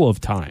couple of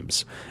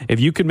times, if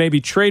you could maybe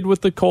trade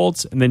with the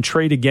Colts and then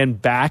trade again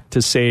back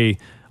to, say,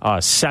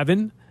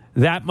 7,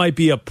 that might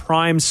be a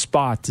prime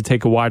spot to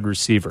take a wide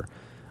receiver.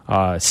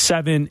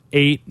 7,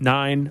 8,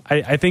 9.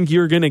 I think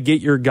you're going to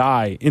get your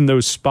guy in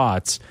those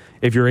spots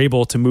if you're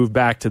able to move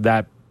back to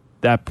that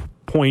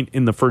point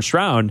in the first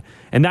round.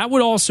 And that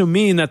would also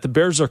mean that the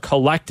Bears are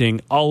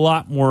collecting a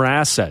lot more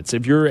assets.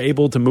 If you're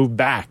able to move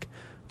back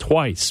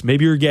twice,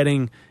 maybe you're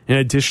getting an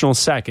additional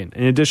second,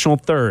 an additional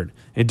third,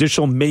 an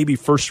additional maybe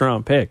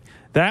first-round pick.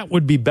 That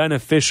would be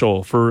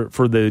beneficial for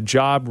the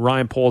job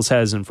Ryan Poles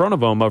has in front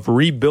of him of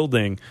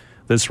rebuilding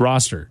this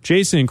roster.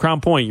 Jason in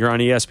Crown Point, you're on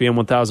ESPN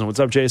 1000. What's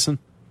up, Jason?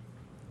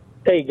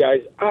 Hey,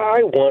 guys,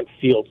 I want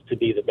Fields to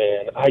be the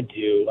man. I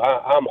do.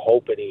 I'm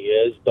hoping he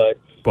is, but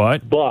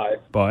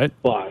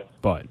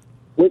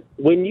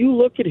when you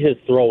look at his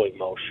throwing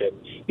motion,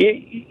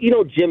 you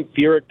know Jim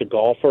Furyk, the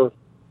golfer,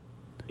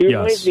 he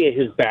reminds me of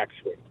his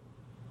backswing.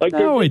 Like,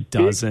 no, it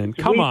doesn't.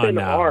 Come on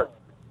now. Arc.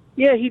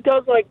 Yeah, he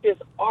does like this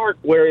arc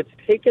where it's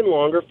taken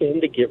longer for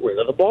him to get rid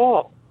of the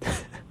ball.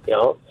 You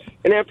know?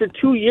 And after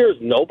 2 years,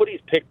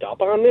 nobody's picked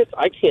up on this.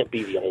 I can't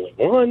be the only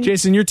one.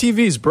 Jason, your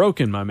TV's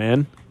broken, my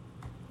man.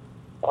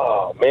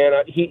 Oh, man,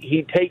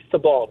 he takes the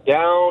ball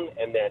down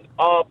and then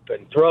up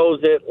and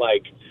throws it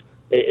like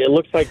it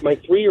looks like my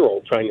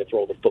 3-year-old trying to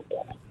throw the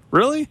football.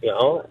 Really? You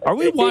know? Are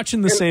we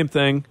watching the same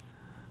thing?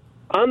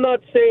 I'm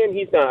not saying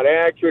he's not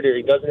accurate or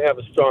he doesn't have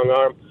a strong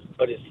arm,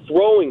 but his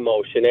throwing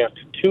motion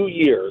after 2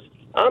 years,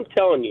 I'm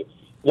telling you,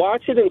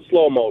 watch it in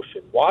slow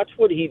motion. Watch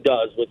what he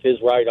does with his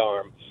right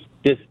arm,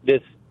 this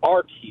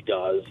arc he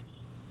does,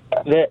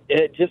 that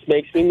it just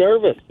makes me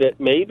nervous that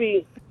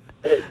maybe...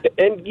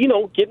 And, you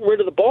know, getting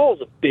rid of the ball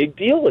is a big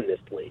deal in this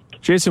league.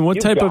 Jason,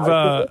 what type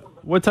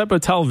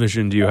of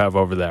television do you have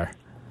over there?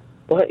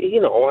 Well,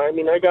 you know, I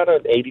mean, I got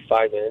an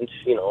 85-inch,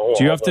 you know.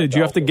 Do you have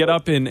to get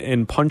up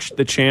and punch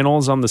the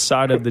channels on the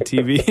side of the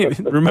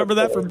TV? Remember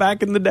that from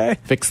back in the day?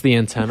 Fix the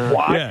antenna.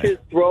 Watch his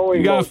throwing.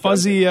 You got a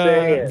fuzzy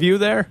view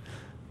there?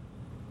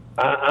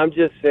 I'm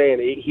just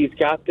saying, he's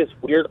got this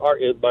weird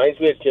art. It reminds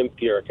me of Jim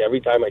Furyk every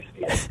time I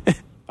see it.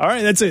 All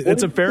right, that's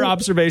a fair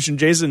observation.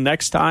 Jason,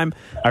 next time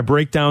I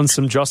break down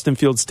some Justin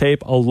Fields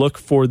tape, I'll look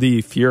for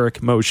the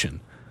Furyk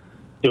motion.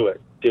 Do it.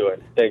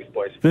 Thanks,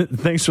 boys.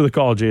 Thanks for the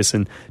call,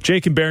 Jason.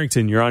 Jake in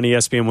Barrington, you're on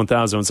ESPN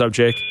 1000. What's up,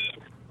 Jake?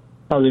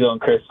 How's it going,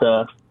 Chris?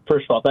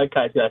 First of all, that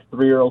guy's got a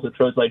 3-year-old who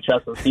throws like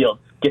Justin Fields.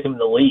 Get him in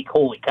the league.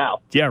 Holy cow.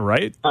 Yeah,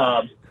 right?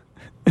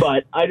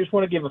 But I just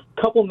want to give a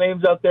couple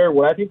names out there.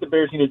 What I think the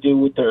Bears need to do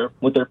with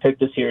their pick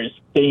this year is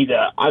they need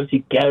to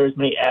obviously gather as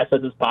many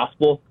assets as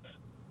possible.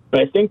 But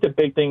I think the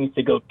big thing is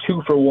to go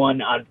 2 for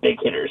 1 on big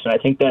hitters. And I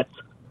think that's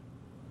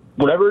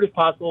whatever it is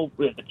possible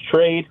with a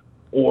trade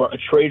or a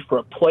trade for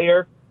a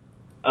player.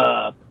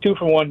 2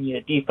 for 1, you need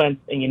a defense,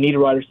 and you need a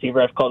wide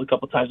receiver. I've called a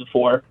couple times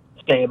before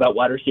saying about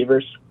wide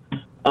receivers.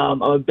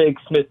 I'm a big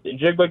Smith and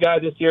Jigba guy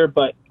this year,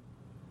 but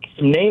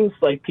some names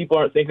like people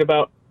aren't thinking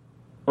about.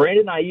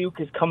 Brandon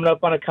Ayuk is coming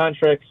up on a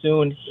contract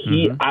soon.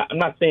 I'm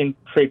not saying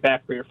trade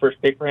back for your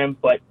first pick for him,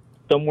 but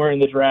somewhere in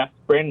the draft,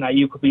 Brandon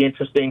Ayuk would be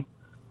interesting.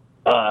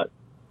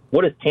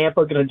 What is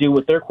Tampa going to do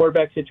with their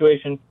quarterback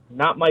situation?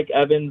 Not Mike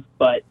Evans,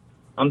 but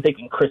I'm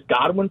thinking Chris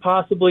Godwin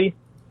possibly.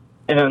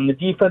 And on the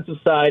defensive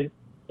side,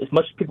 as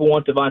much as people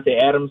want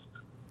Devontae Adams,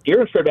 if you're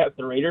going to trade back to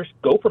the Raiders,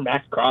 go for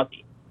Max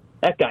Crosby.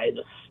 That guy is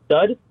a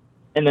stud.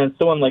 And then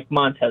someone like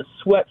Montez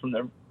Sweat from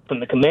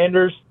the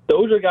Commanders.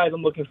 Those are guys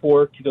I'm looking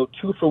for to go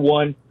 2 for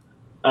 1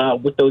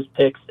 with those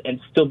picks and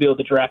still be able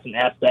to draft an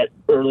asset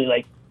early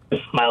like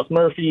Miles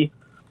Murphy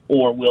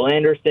or Will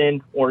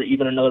Anderson or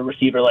even another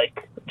receiver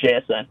like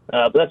JSN.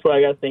 But that's what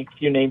I got to think. A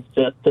few names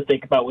to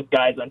think about with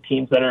guys on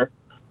teams that are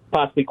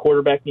possibly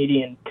quarterback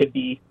needy and could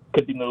be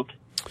moved.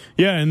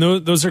 Yeah, and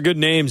those are good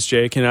names,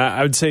 Jake. And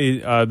I would say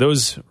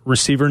those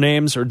receiver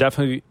names are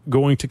definitely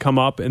going to come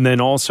up. And then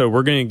also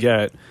we're going to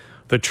get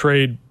the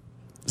trade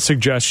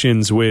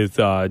suggestions with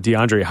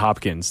DeAndre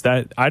Hopkins.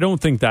 That I don't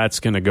think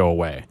that's going to go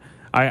away.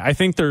 I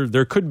think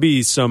there could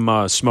be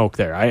some smoke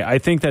there. I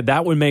think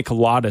that would make a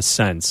lot of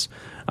sense.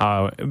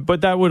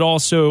 But that would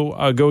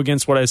also go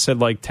against what I said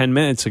like 10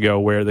 minutes ago,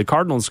 where the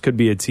Cardinals could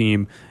be a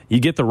team, you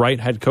get the right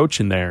head coach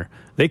in there,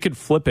 they could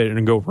flip it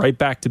and go right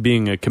back to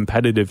being a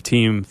competitive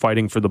team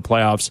fighting for the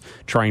playoffs,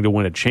 trying to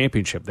win a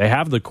championship. They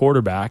have the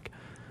quarterback.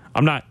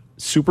 I'm not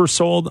super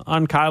sold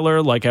on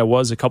Kyler like I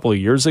was a couple of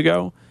years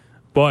ago,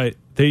 but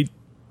they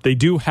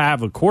do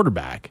have a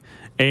quarterback.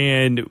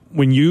 And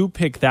when you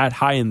pick that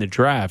high in the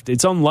draft,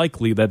 it's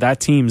unlikely that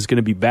team is going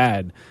to be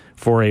bad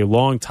for a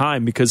long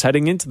time, because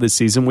heading into the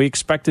season, we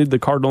expected the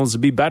Cardinals to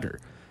be better.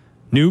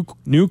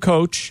 New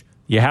coach,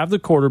 you have the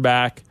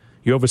quarterback,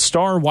 you have a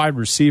star wide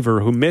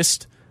receiver who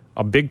missed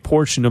a big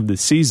portion of the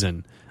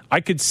season. I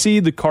could see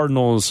the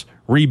Cardinals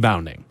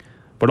rebounding.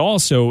 But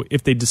also,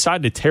 if they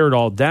decide to tear it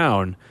all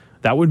down,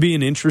 that would be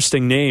an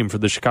interesting name for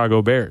the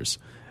Chicago Bears.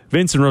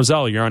 Vince and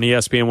Roselle, you're on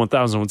ESPN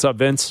 1000. What's up,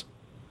 Vince?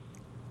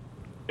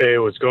 Hey,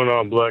 what's going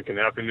on, Black, and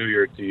Happy New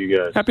Year to you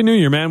guys. Happy New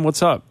Year, man.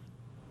 What's up?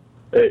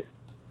 Hey.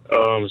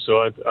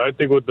 So I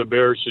think what the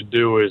Bears should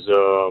do is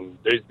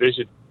they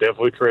should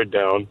definitely trade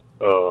down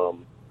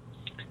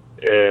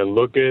and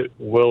look at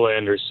Will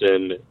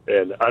Anderson.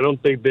 And I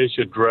don't think they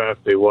should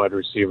draft a wide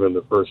receiver in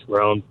the first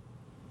round,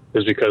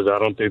 just because I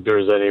don't think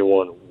there's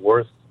anyone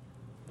worth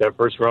that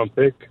first round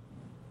pick.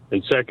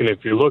 And second,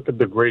 if you look at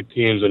the great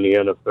teams in the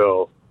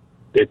NFL,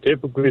 they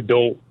typically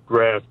don't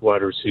draft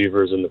wide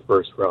receivers in the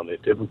first round. They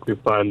typically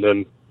find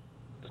them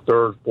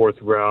third, fourth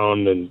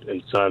round and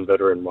sign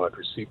veteran wide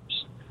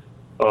receivers.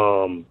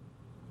 So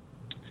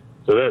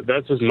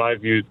that's just my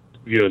view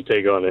and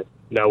take on it.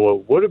 Now,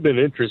 what would have been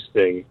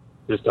interesting,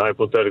 just a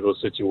hypothetical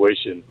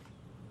situation,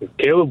 if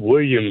Caleb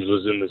Williams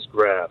was in this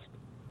draft,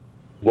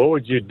 what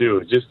would you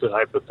do? Just a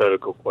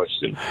hypothetical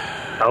question.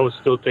 I would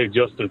still take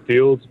Justin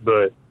Fields,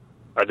 but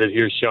I did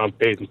hear Sean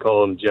Payton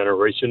call him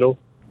generational.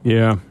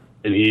 Yeah.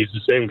 And he's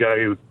the same guy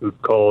who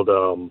called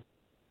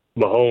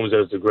Mahomes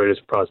as the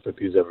greatest prospect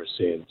he's ever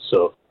seen.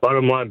 So,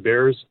 bottom line,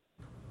 Bears,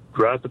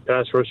 draft the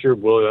pass rusher,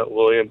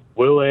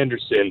 Will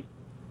Anderson,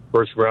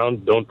 first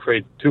round. Don't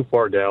trade too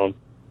far down.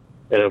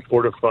 And then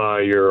fortify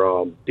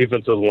your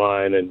defensive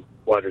line and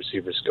wide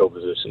receiver skill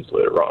positions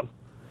later on.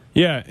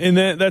 Yeah, and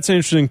that's an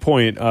interesting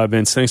point,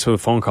 Vince. Thanks for the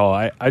phone call.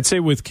 I'd say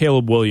with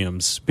Caleb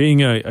Williams,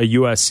 being a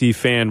USC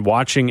fan,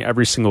 watching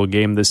every single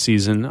game this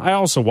season, I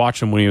also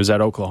watched him when he was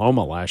at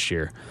Oklahoma last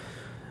year.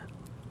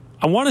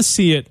 I want to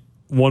see it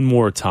one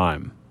more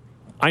time.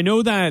 I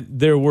know that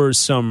there were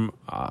some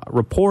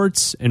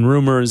reports and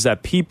rumors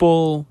that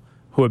people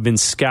who have been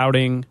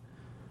scouting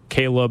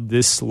Caleb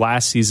this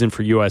last season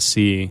for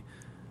USC,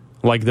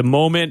 like the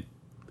moment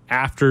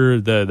after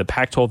the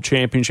Pac-12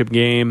 championship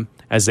game,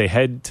 as they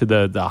head to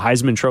the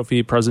Heisman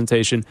Trophy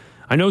presentation,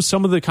 I know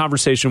some of the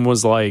conversation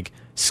was like,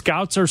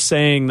 scouts are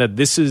saying that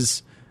this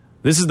is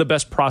the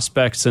best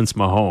prospect since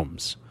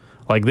Mahomes.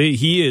 Like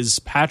he is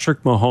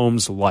Patrick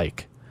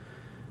Mahomes-like.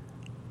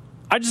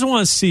 I just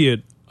want to see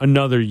it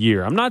another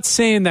year. I'm not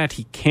saying that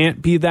he can't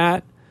be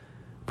that,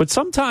 but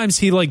sometimes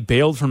he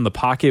bailed from the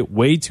pocket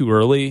way too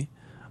early,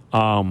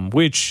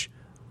 which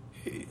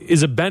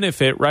is a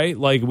benefit, right?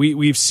 Like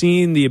we've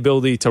seen the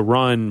ability to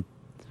run,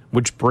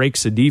 which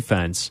breaks a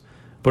defense,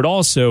 but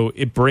also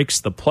it breaks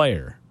the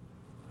player.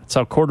 That's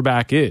how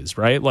quarterback is,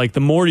 right? Like the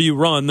more you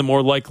run, the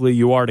more likely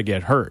you are to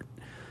get hurt.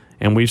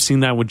 And we've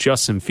seen that with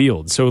Justin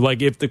Fields. So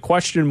if the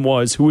question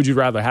was, who would you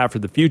rather have for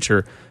the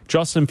future?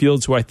 Justin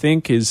Fields, who I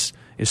think is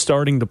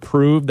starting to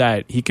prove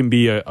that he can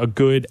be a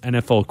good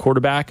NFL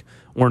quarterback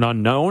or an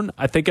unknown.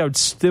 I think I would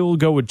still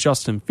go with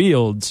Justin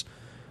Fields,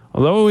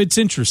 although it's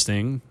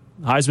interesting.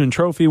 Heisman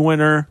Trophy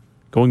winner,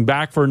 going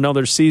back for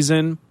another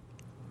season.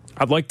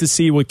 I'd like to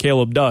see what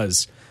Caleb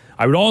does.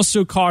 I would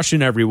also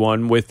caution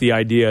everyone with the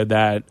idea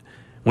that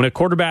when a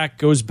quarterback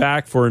goes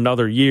back for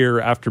another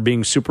year after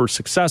being super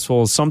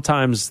successful,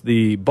 sometimes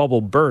the bubble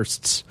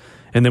bursts,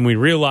 and then we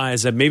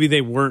realize that maybe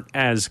they weren't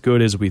as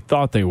good as we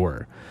thought they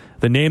were.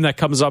 The name that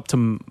comes up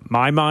to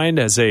my mind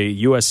as a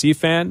USC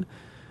fan,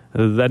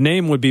 that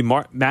name would be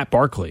Matt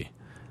Barkley.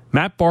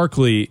 Matt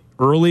Barkley,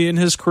 early in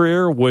his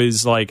career,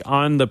 was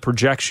on the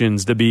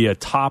projections to be a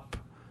top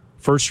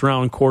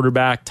first-round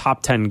quarterback,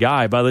 top 10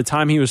 guy. By the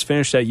time he was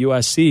finished at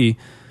USC,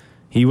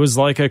 he was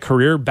like a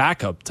career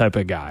backup type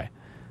of guy.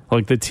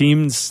 Like the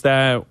teams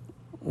that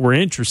were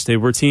interested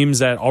were teams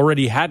that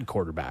already had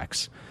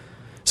quarterbacks.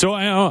 So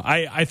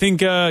I think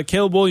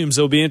Caleb Williams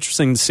will be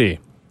interesting to see.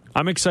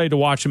 I'm excited to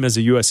watch him as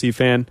a USC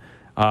fan.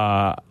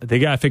 They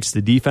got to fix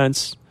the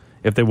defense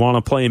if they want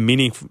to play in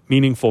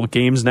meaningful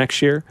games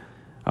next year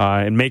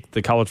and make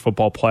the college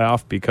football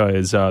playoff,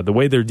 because the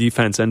way their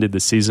defense ended the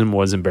season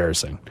was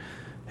embarrassing.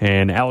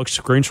 And Alex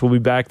Grinch will be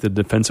back, the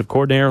defensive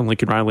coordinator.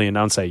 Lincoln Riley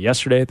announced that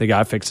yesterday. They got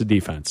to fix the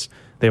defense.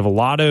 They have a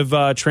lot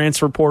of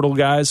transfer portal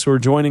guys who are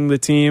joining the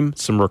team,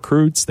 some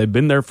recruits. They've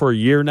been there for a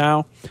year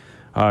now.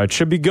 It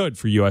should be good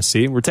for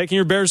USC. We're taking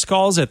your Bears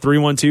calls at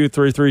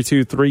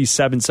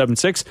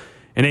 312-332-3776.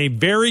 And a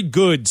very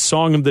good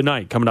song of the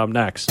night coming up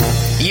next.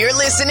 You're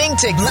listening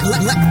to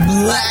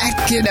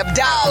Black and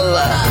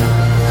Abdallah.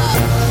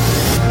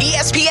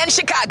 ESPN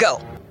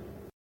Chicago.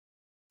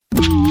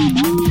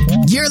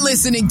 You're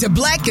listening to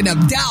Black and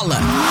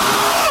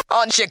Abdallah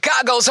on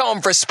Chicago's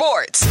home for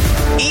sports,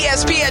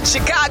 ESPN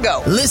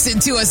Chicago. Listen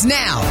to us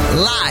now,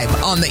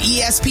 live on the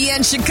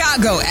ESPN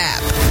Chicago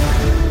app.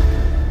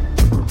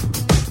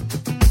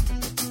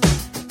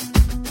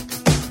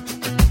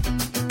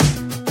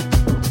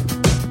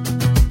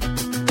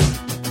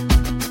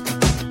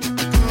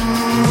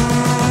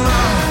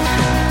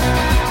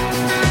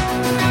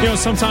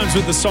 Sometimes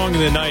with the song of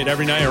the night,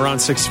 every night around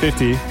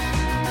 6:50,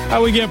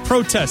 we get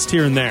protests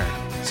here and there.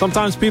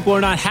 Sometimes people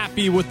are not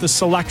happy with the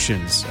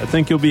selections. I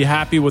think you'll be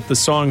happy with the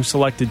song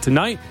selected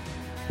tonight.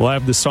 We'll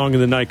have the song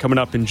of the night coming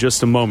up in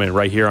just a moment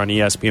right here on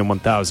ESPN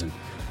 1000.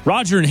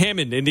 Roger in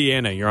Hammond,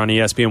 Indiana, you're on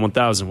ESPN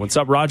 1000. What's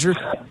up, Roger?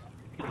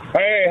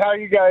 Hey, how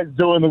you guys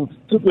doing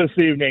this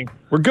evening?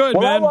 We're good,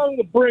 man. I wanted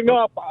to bring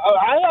up,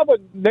 I have a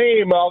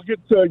name, I'll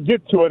get to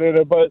it in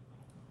it, but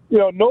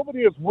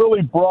nobody has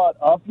really brought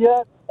up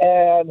yet,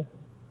 and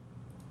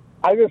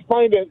I just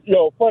find it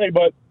funny,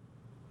 but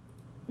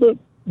the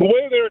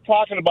way they were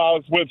talking about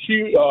is with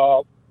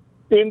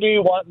Indy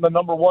wanting the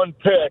number one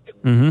pick,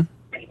 trading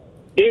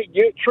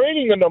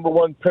the number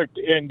one pick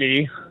to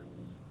Indy,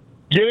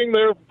 getting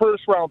their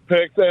first round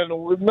picks, and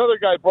another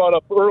guy brought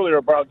up earlier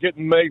about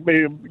getting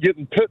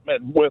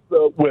Pittman with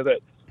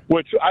it,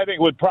 which I think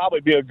would probably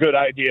be a good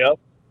idea.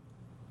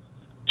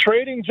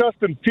 trading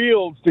Justin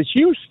Fields to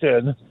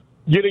Houston,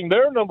 getting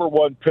their number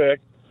 1 pick,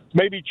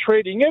 maybe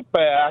trading it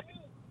back,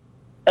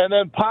 and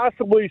then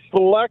possibly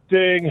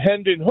selecting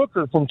Hendon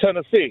Hooker from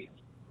Tennessee.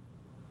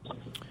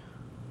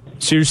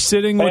 So you're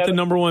sitting with the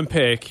number 1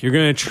 pick. You're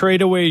going to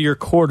trade away your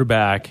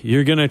quarterback.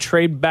 You're going to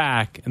trade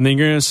back, and then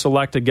you're going to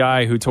select a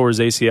guy who tore his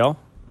ACL?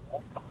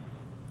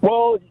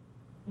 Well,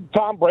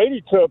 Tom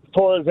Brady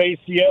tore his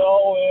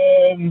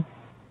ACL in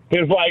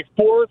his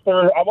fourth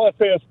or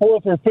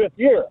 5th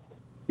year.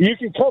 You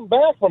can come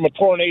back from a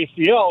torn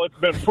ACL. It's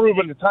been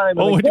proven time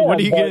and again. What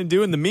are you going to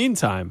do in the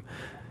meantime?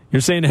 You're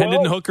saying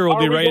Hendon Hooker will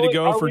be ready to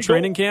go for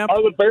training camp?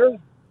 Are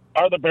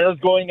the Bears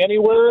going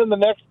anywhere in the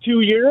next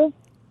 2 years?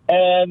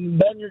 And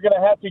then you're going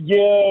to have to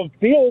give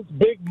Fields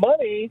big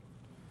money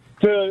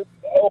to,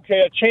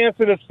 a chance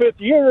in his 5th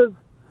year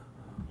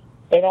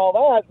and all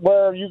that,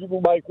 where you can,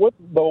 what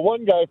the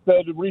one guy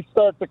said,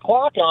 restart the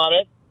clock on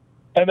it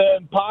and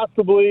then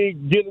possibly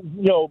get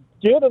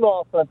an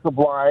offensive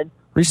line.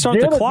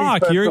 Restart the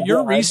clock.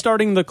 You're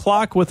restarting the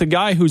clock with a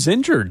guy who's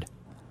injured.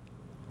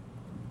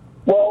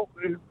 Well,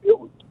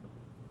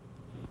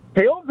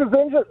 Fields is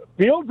injured.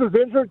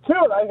 Too.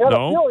 And I have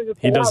a feeling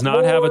he does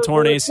not have a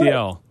torn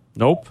ACL.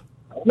 Nope.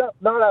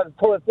 Not a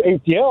torn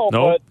ACL,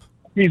 nope.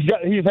 But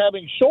he's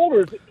having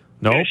shoulders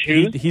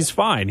issues. He's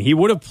fine. He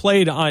would have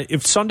played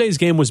if Sunday's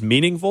game was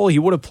meaningful. He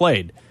would have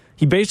played.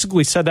 He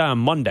basically said that on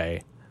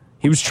Monday.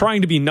 He was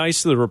trying to be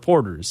nice to the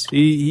reporters.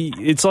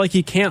 It's like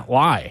he can't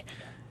lie.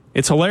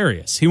 It's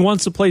hilarious. He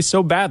wants to play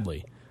so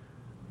badly.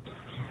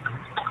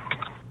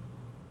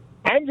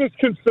 I'm just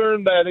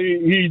concerned that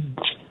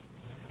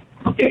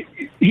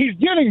he's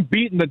getting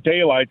beaten the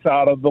daylights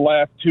out of the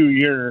last 2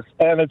 years,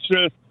 and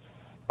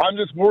I'm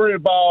just worried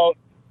about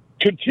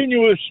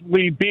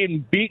continuously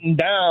being beaten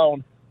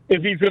down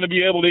if he's going to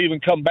be able to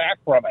even come back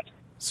from it.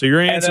 So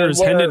your answer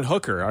is Hendon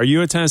Hooker. Are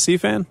you a Tennessee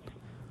fan?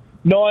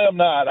 No, I am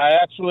not.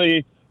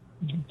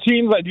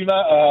 Teams I do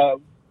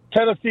not.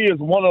 Tennessee is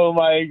one of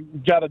them. I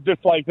got to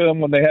dislike them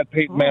when they had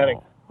Peyton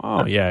Manning.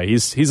 Oh yeah,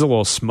 he's a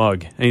little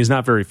smug, and he's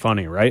not very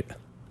funny, right?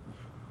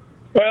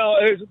 Well,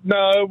 it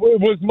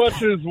was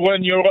much as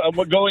when you're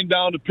going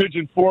down to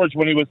Pigeon Forge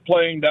when he was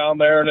playing down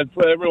there, and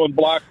everyone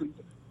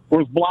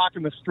was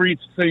blocking the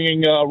streets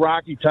singing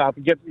Rocky Top.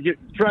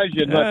 Drives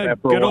you nuts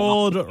after a while. Good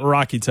old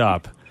Rocky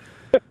Top.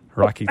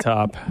 Rocky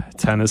Top,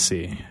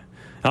 Tennessee.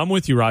 I'm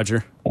with you,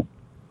 Roger.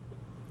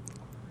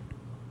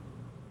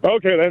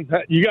 Okay, then.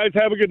 You guys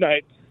have a good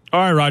night. All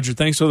right, Roger.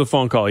 Thanks for the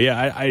phone call.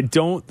 Yeah, I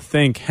don't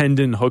think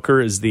Hendon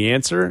Hooker is the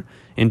answer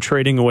in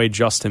trading away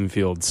Justin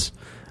Fields.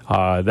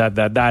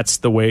 That's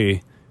the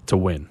way to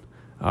win.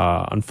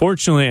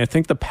 Unfortunately, I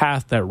think the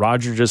path that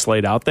Roger just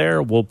laid out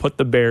there will put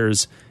the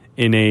Bears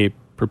in a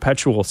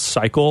perpetual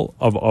cycle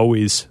of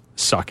always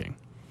sucking.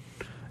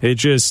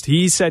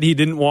 He said he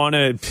didn't want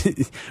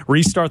to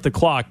restart the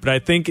clock, but I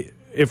think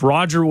if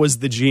Roger was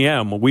the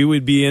GM, we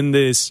would be in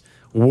this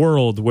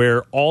world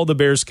where all the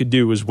Bears could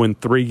do is win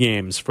 3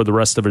 games for the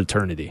rest of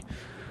eternity.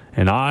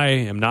 And I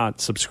am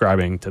not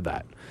subscribing to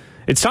that.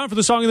 It's time for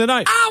the song of the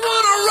night. I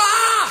wanna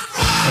rock!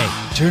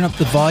 Hey, turn up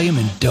the volume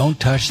and don't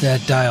touch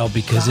that dial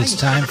because it's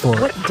time for...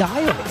 What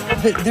dial?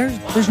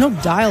 There's no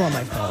dial on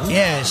my phone.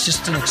 Yeah, it's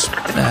just an...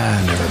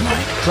 never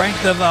mind. Crank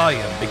the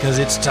volume because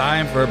it's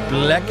time for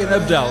Black and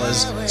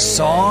Abdallah's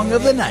Song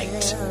of the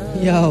Night.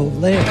 Yo,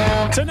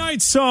 later.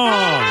 Tonight's song.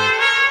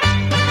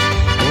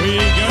 We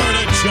go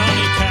to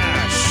Johnny Cash.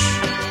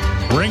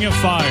 Ring of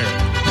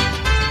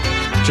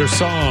Fire. It's your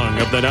song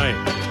of the night.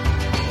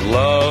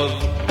 Love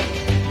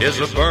is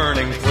a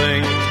burning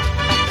thing,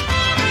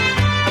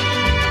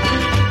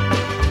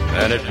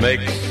 and it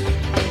makes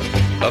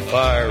a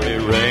fiery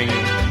ring.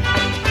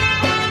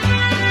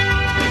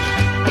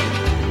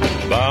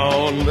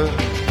 Bound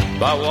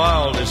by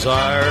wild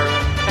desire,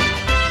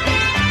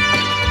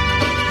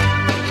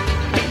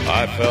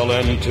 I fell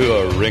into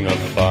a ring of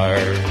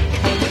fire.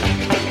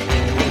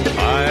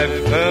 I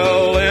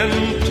fell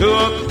into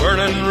a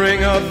burning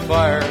ring of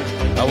fire.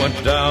 I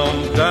went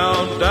down,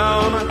 down,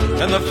 down,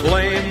 and the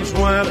flames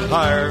went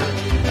higher.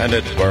 And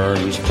it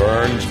burns,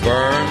 burns,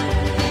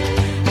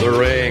 burns, the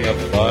ring of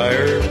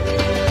fire,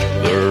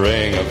 the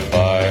ring of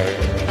fire.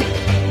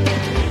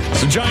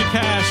 So Johnny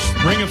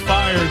Cash, Ring of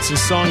Fire, it's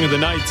his song of the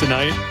night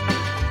tonight.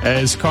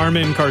 As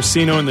Carmen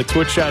Carcino in the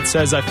Twitch chat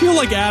says, I feel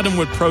like Adam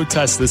would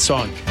protest this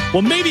song.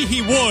 Well, maybe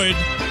he would,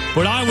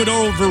 but I would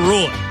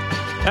overrule it.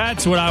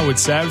 That's what I would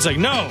say. I was like,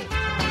 no,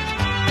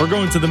 we're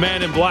going to the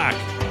Man in Black.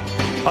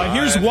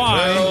 Here's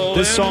why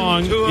this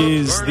song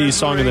is the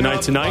song of the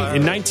night tonight.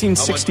 In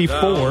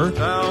 1964,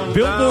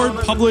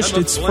 Billboard published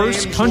its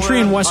first country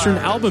and western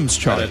albums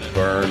chart.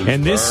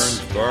 And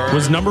this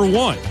was number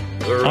 1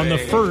 on the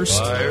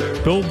first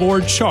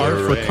Billboard chart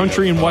for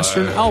country and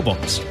western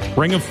albums.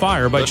 Ring of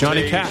Fire by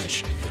Johnny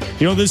Cash.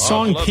 You know, this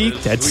song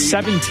peaked at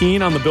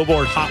 17 on the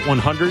Billboard Hot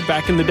 100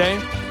 back in the day.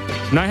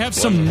 And I have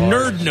some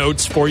nerd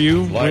notes for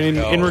you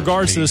in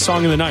regards to the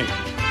song of the night.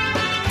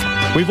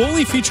 We've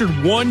only featured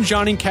one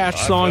Johnny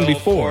Cash song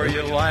before,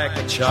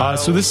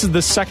 so this is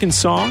the second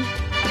song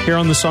here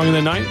on the Song of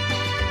the Night.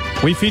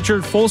 we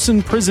featured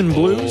Folsom Prison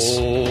Blues,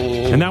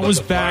 and that was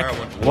back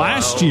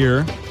last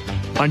year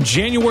on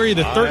January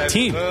the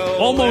 13th,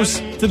 almost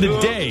to the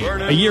day,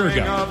 a year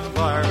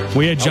ago.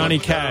 We had Johnny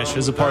Cash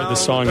as a part of the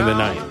Song of the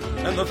Night.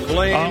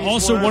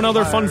 Also, one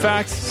other fun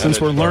fact, since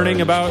we're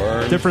learning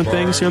about different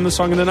things here in the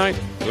Song of the Night.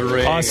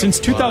 Since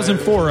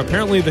 2004,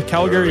 apparently the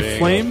Calgary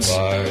Flames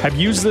have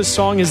used this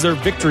song as their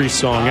victory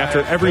song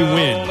after every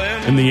win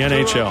in the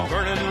NHL.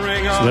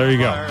 So there you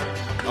go.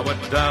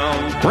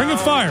 Ring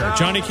of Fire,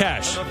 Johnny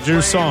Cash,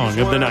 your Song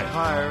of the Night.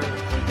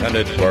 And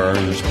it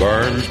burns,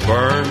 burns,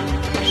 burns,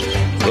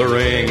 the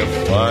ring of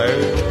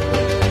fire,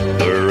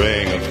 the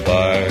ring of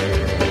fire.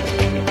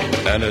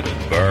 And it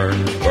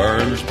burns,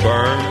 burns,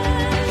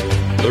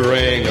 burns, the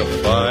ring of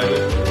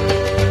fire,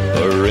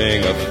 the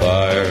ring of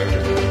fire,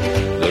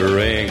 the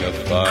ring of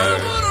fire.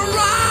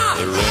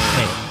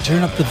 Hey,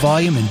 turn up the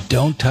volume and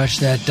don't touch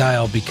that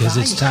dial because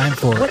it's time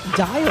for... What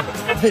dial?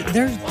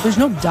 There's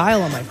no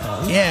dial on my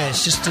phone. Yeah,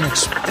 it's just an...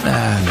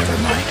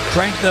 never mind.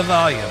 Crank the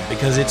volume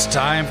because it's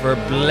time for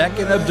Bleck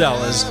and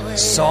Abdallah's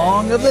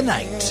Song of the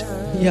Night.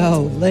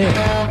 Yo,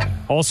 Larry.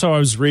 Also, I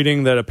was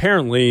reading that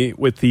apparently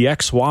with the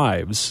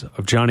ex-wives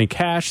of Johnny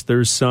Cash,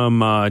 there's some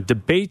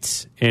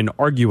debate and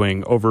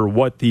arguing over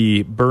what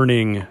the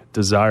burning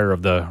desire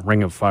of the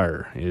Ring of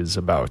Fire is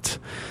about.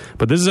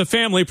 But this is a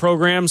family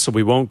program, so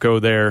we won't go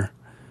there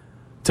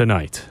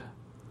tonight.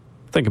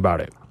 Think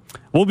about it.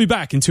 We'll be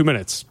back in 2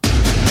 minutes.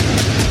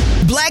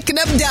 Bleck and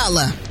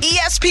Abdallah,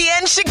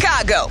 ESPN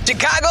Chicago,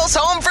 Chicago's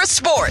home for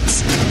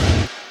sports.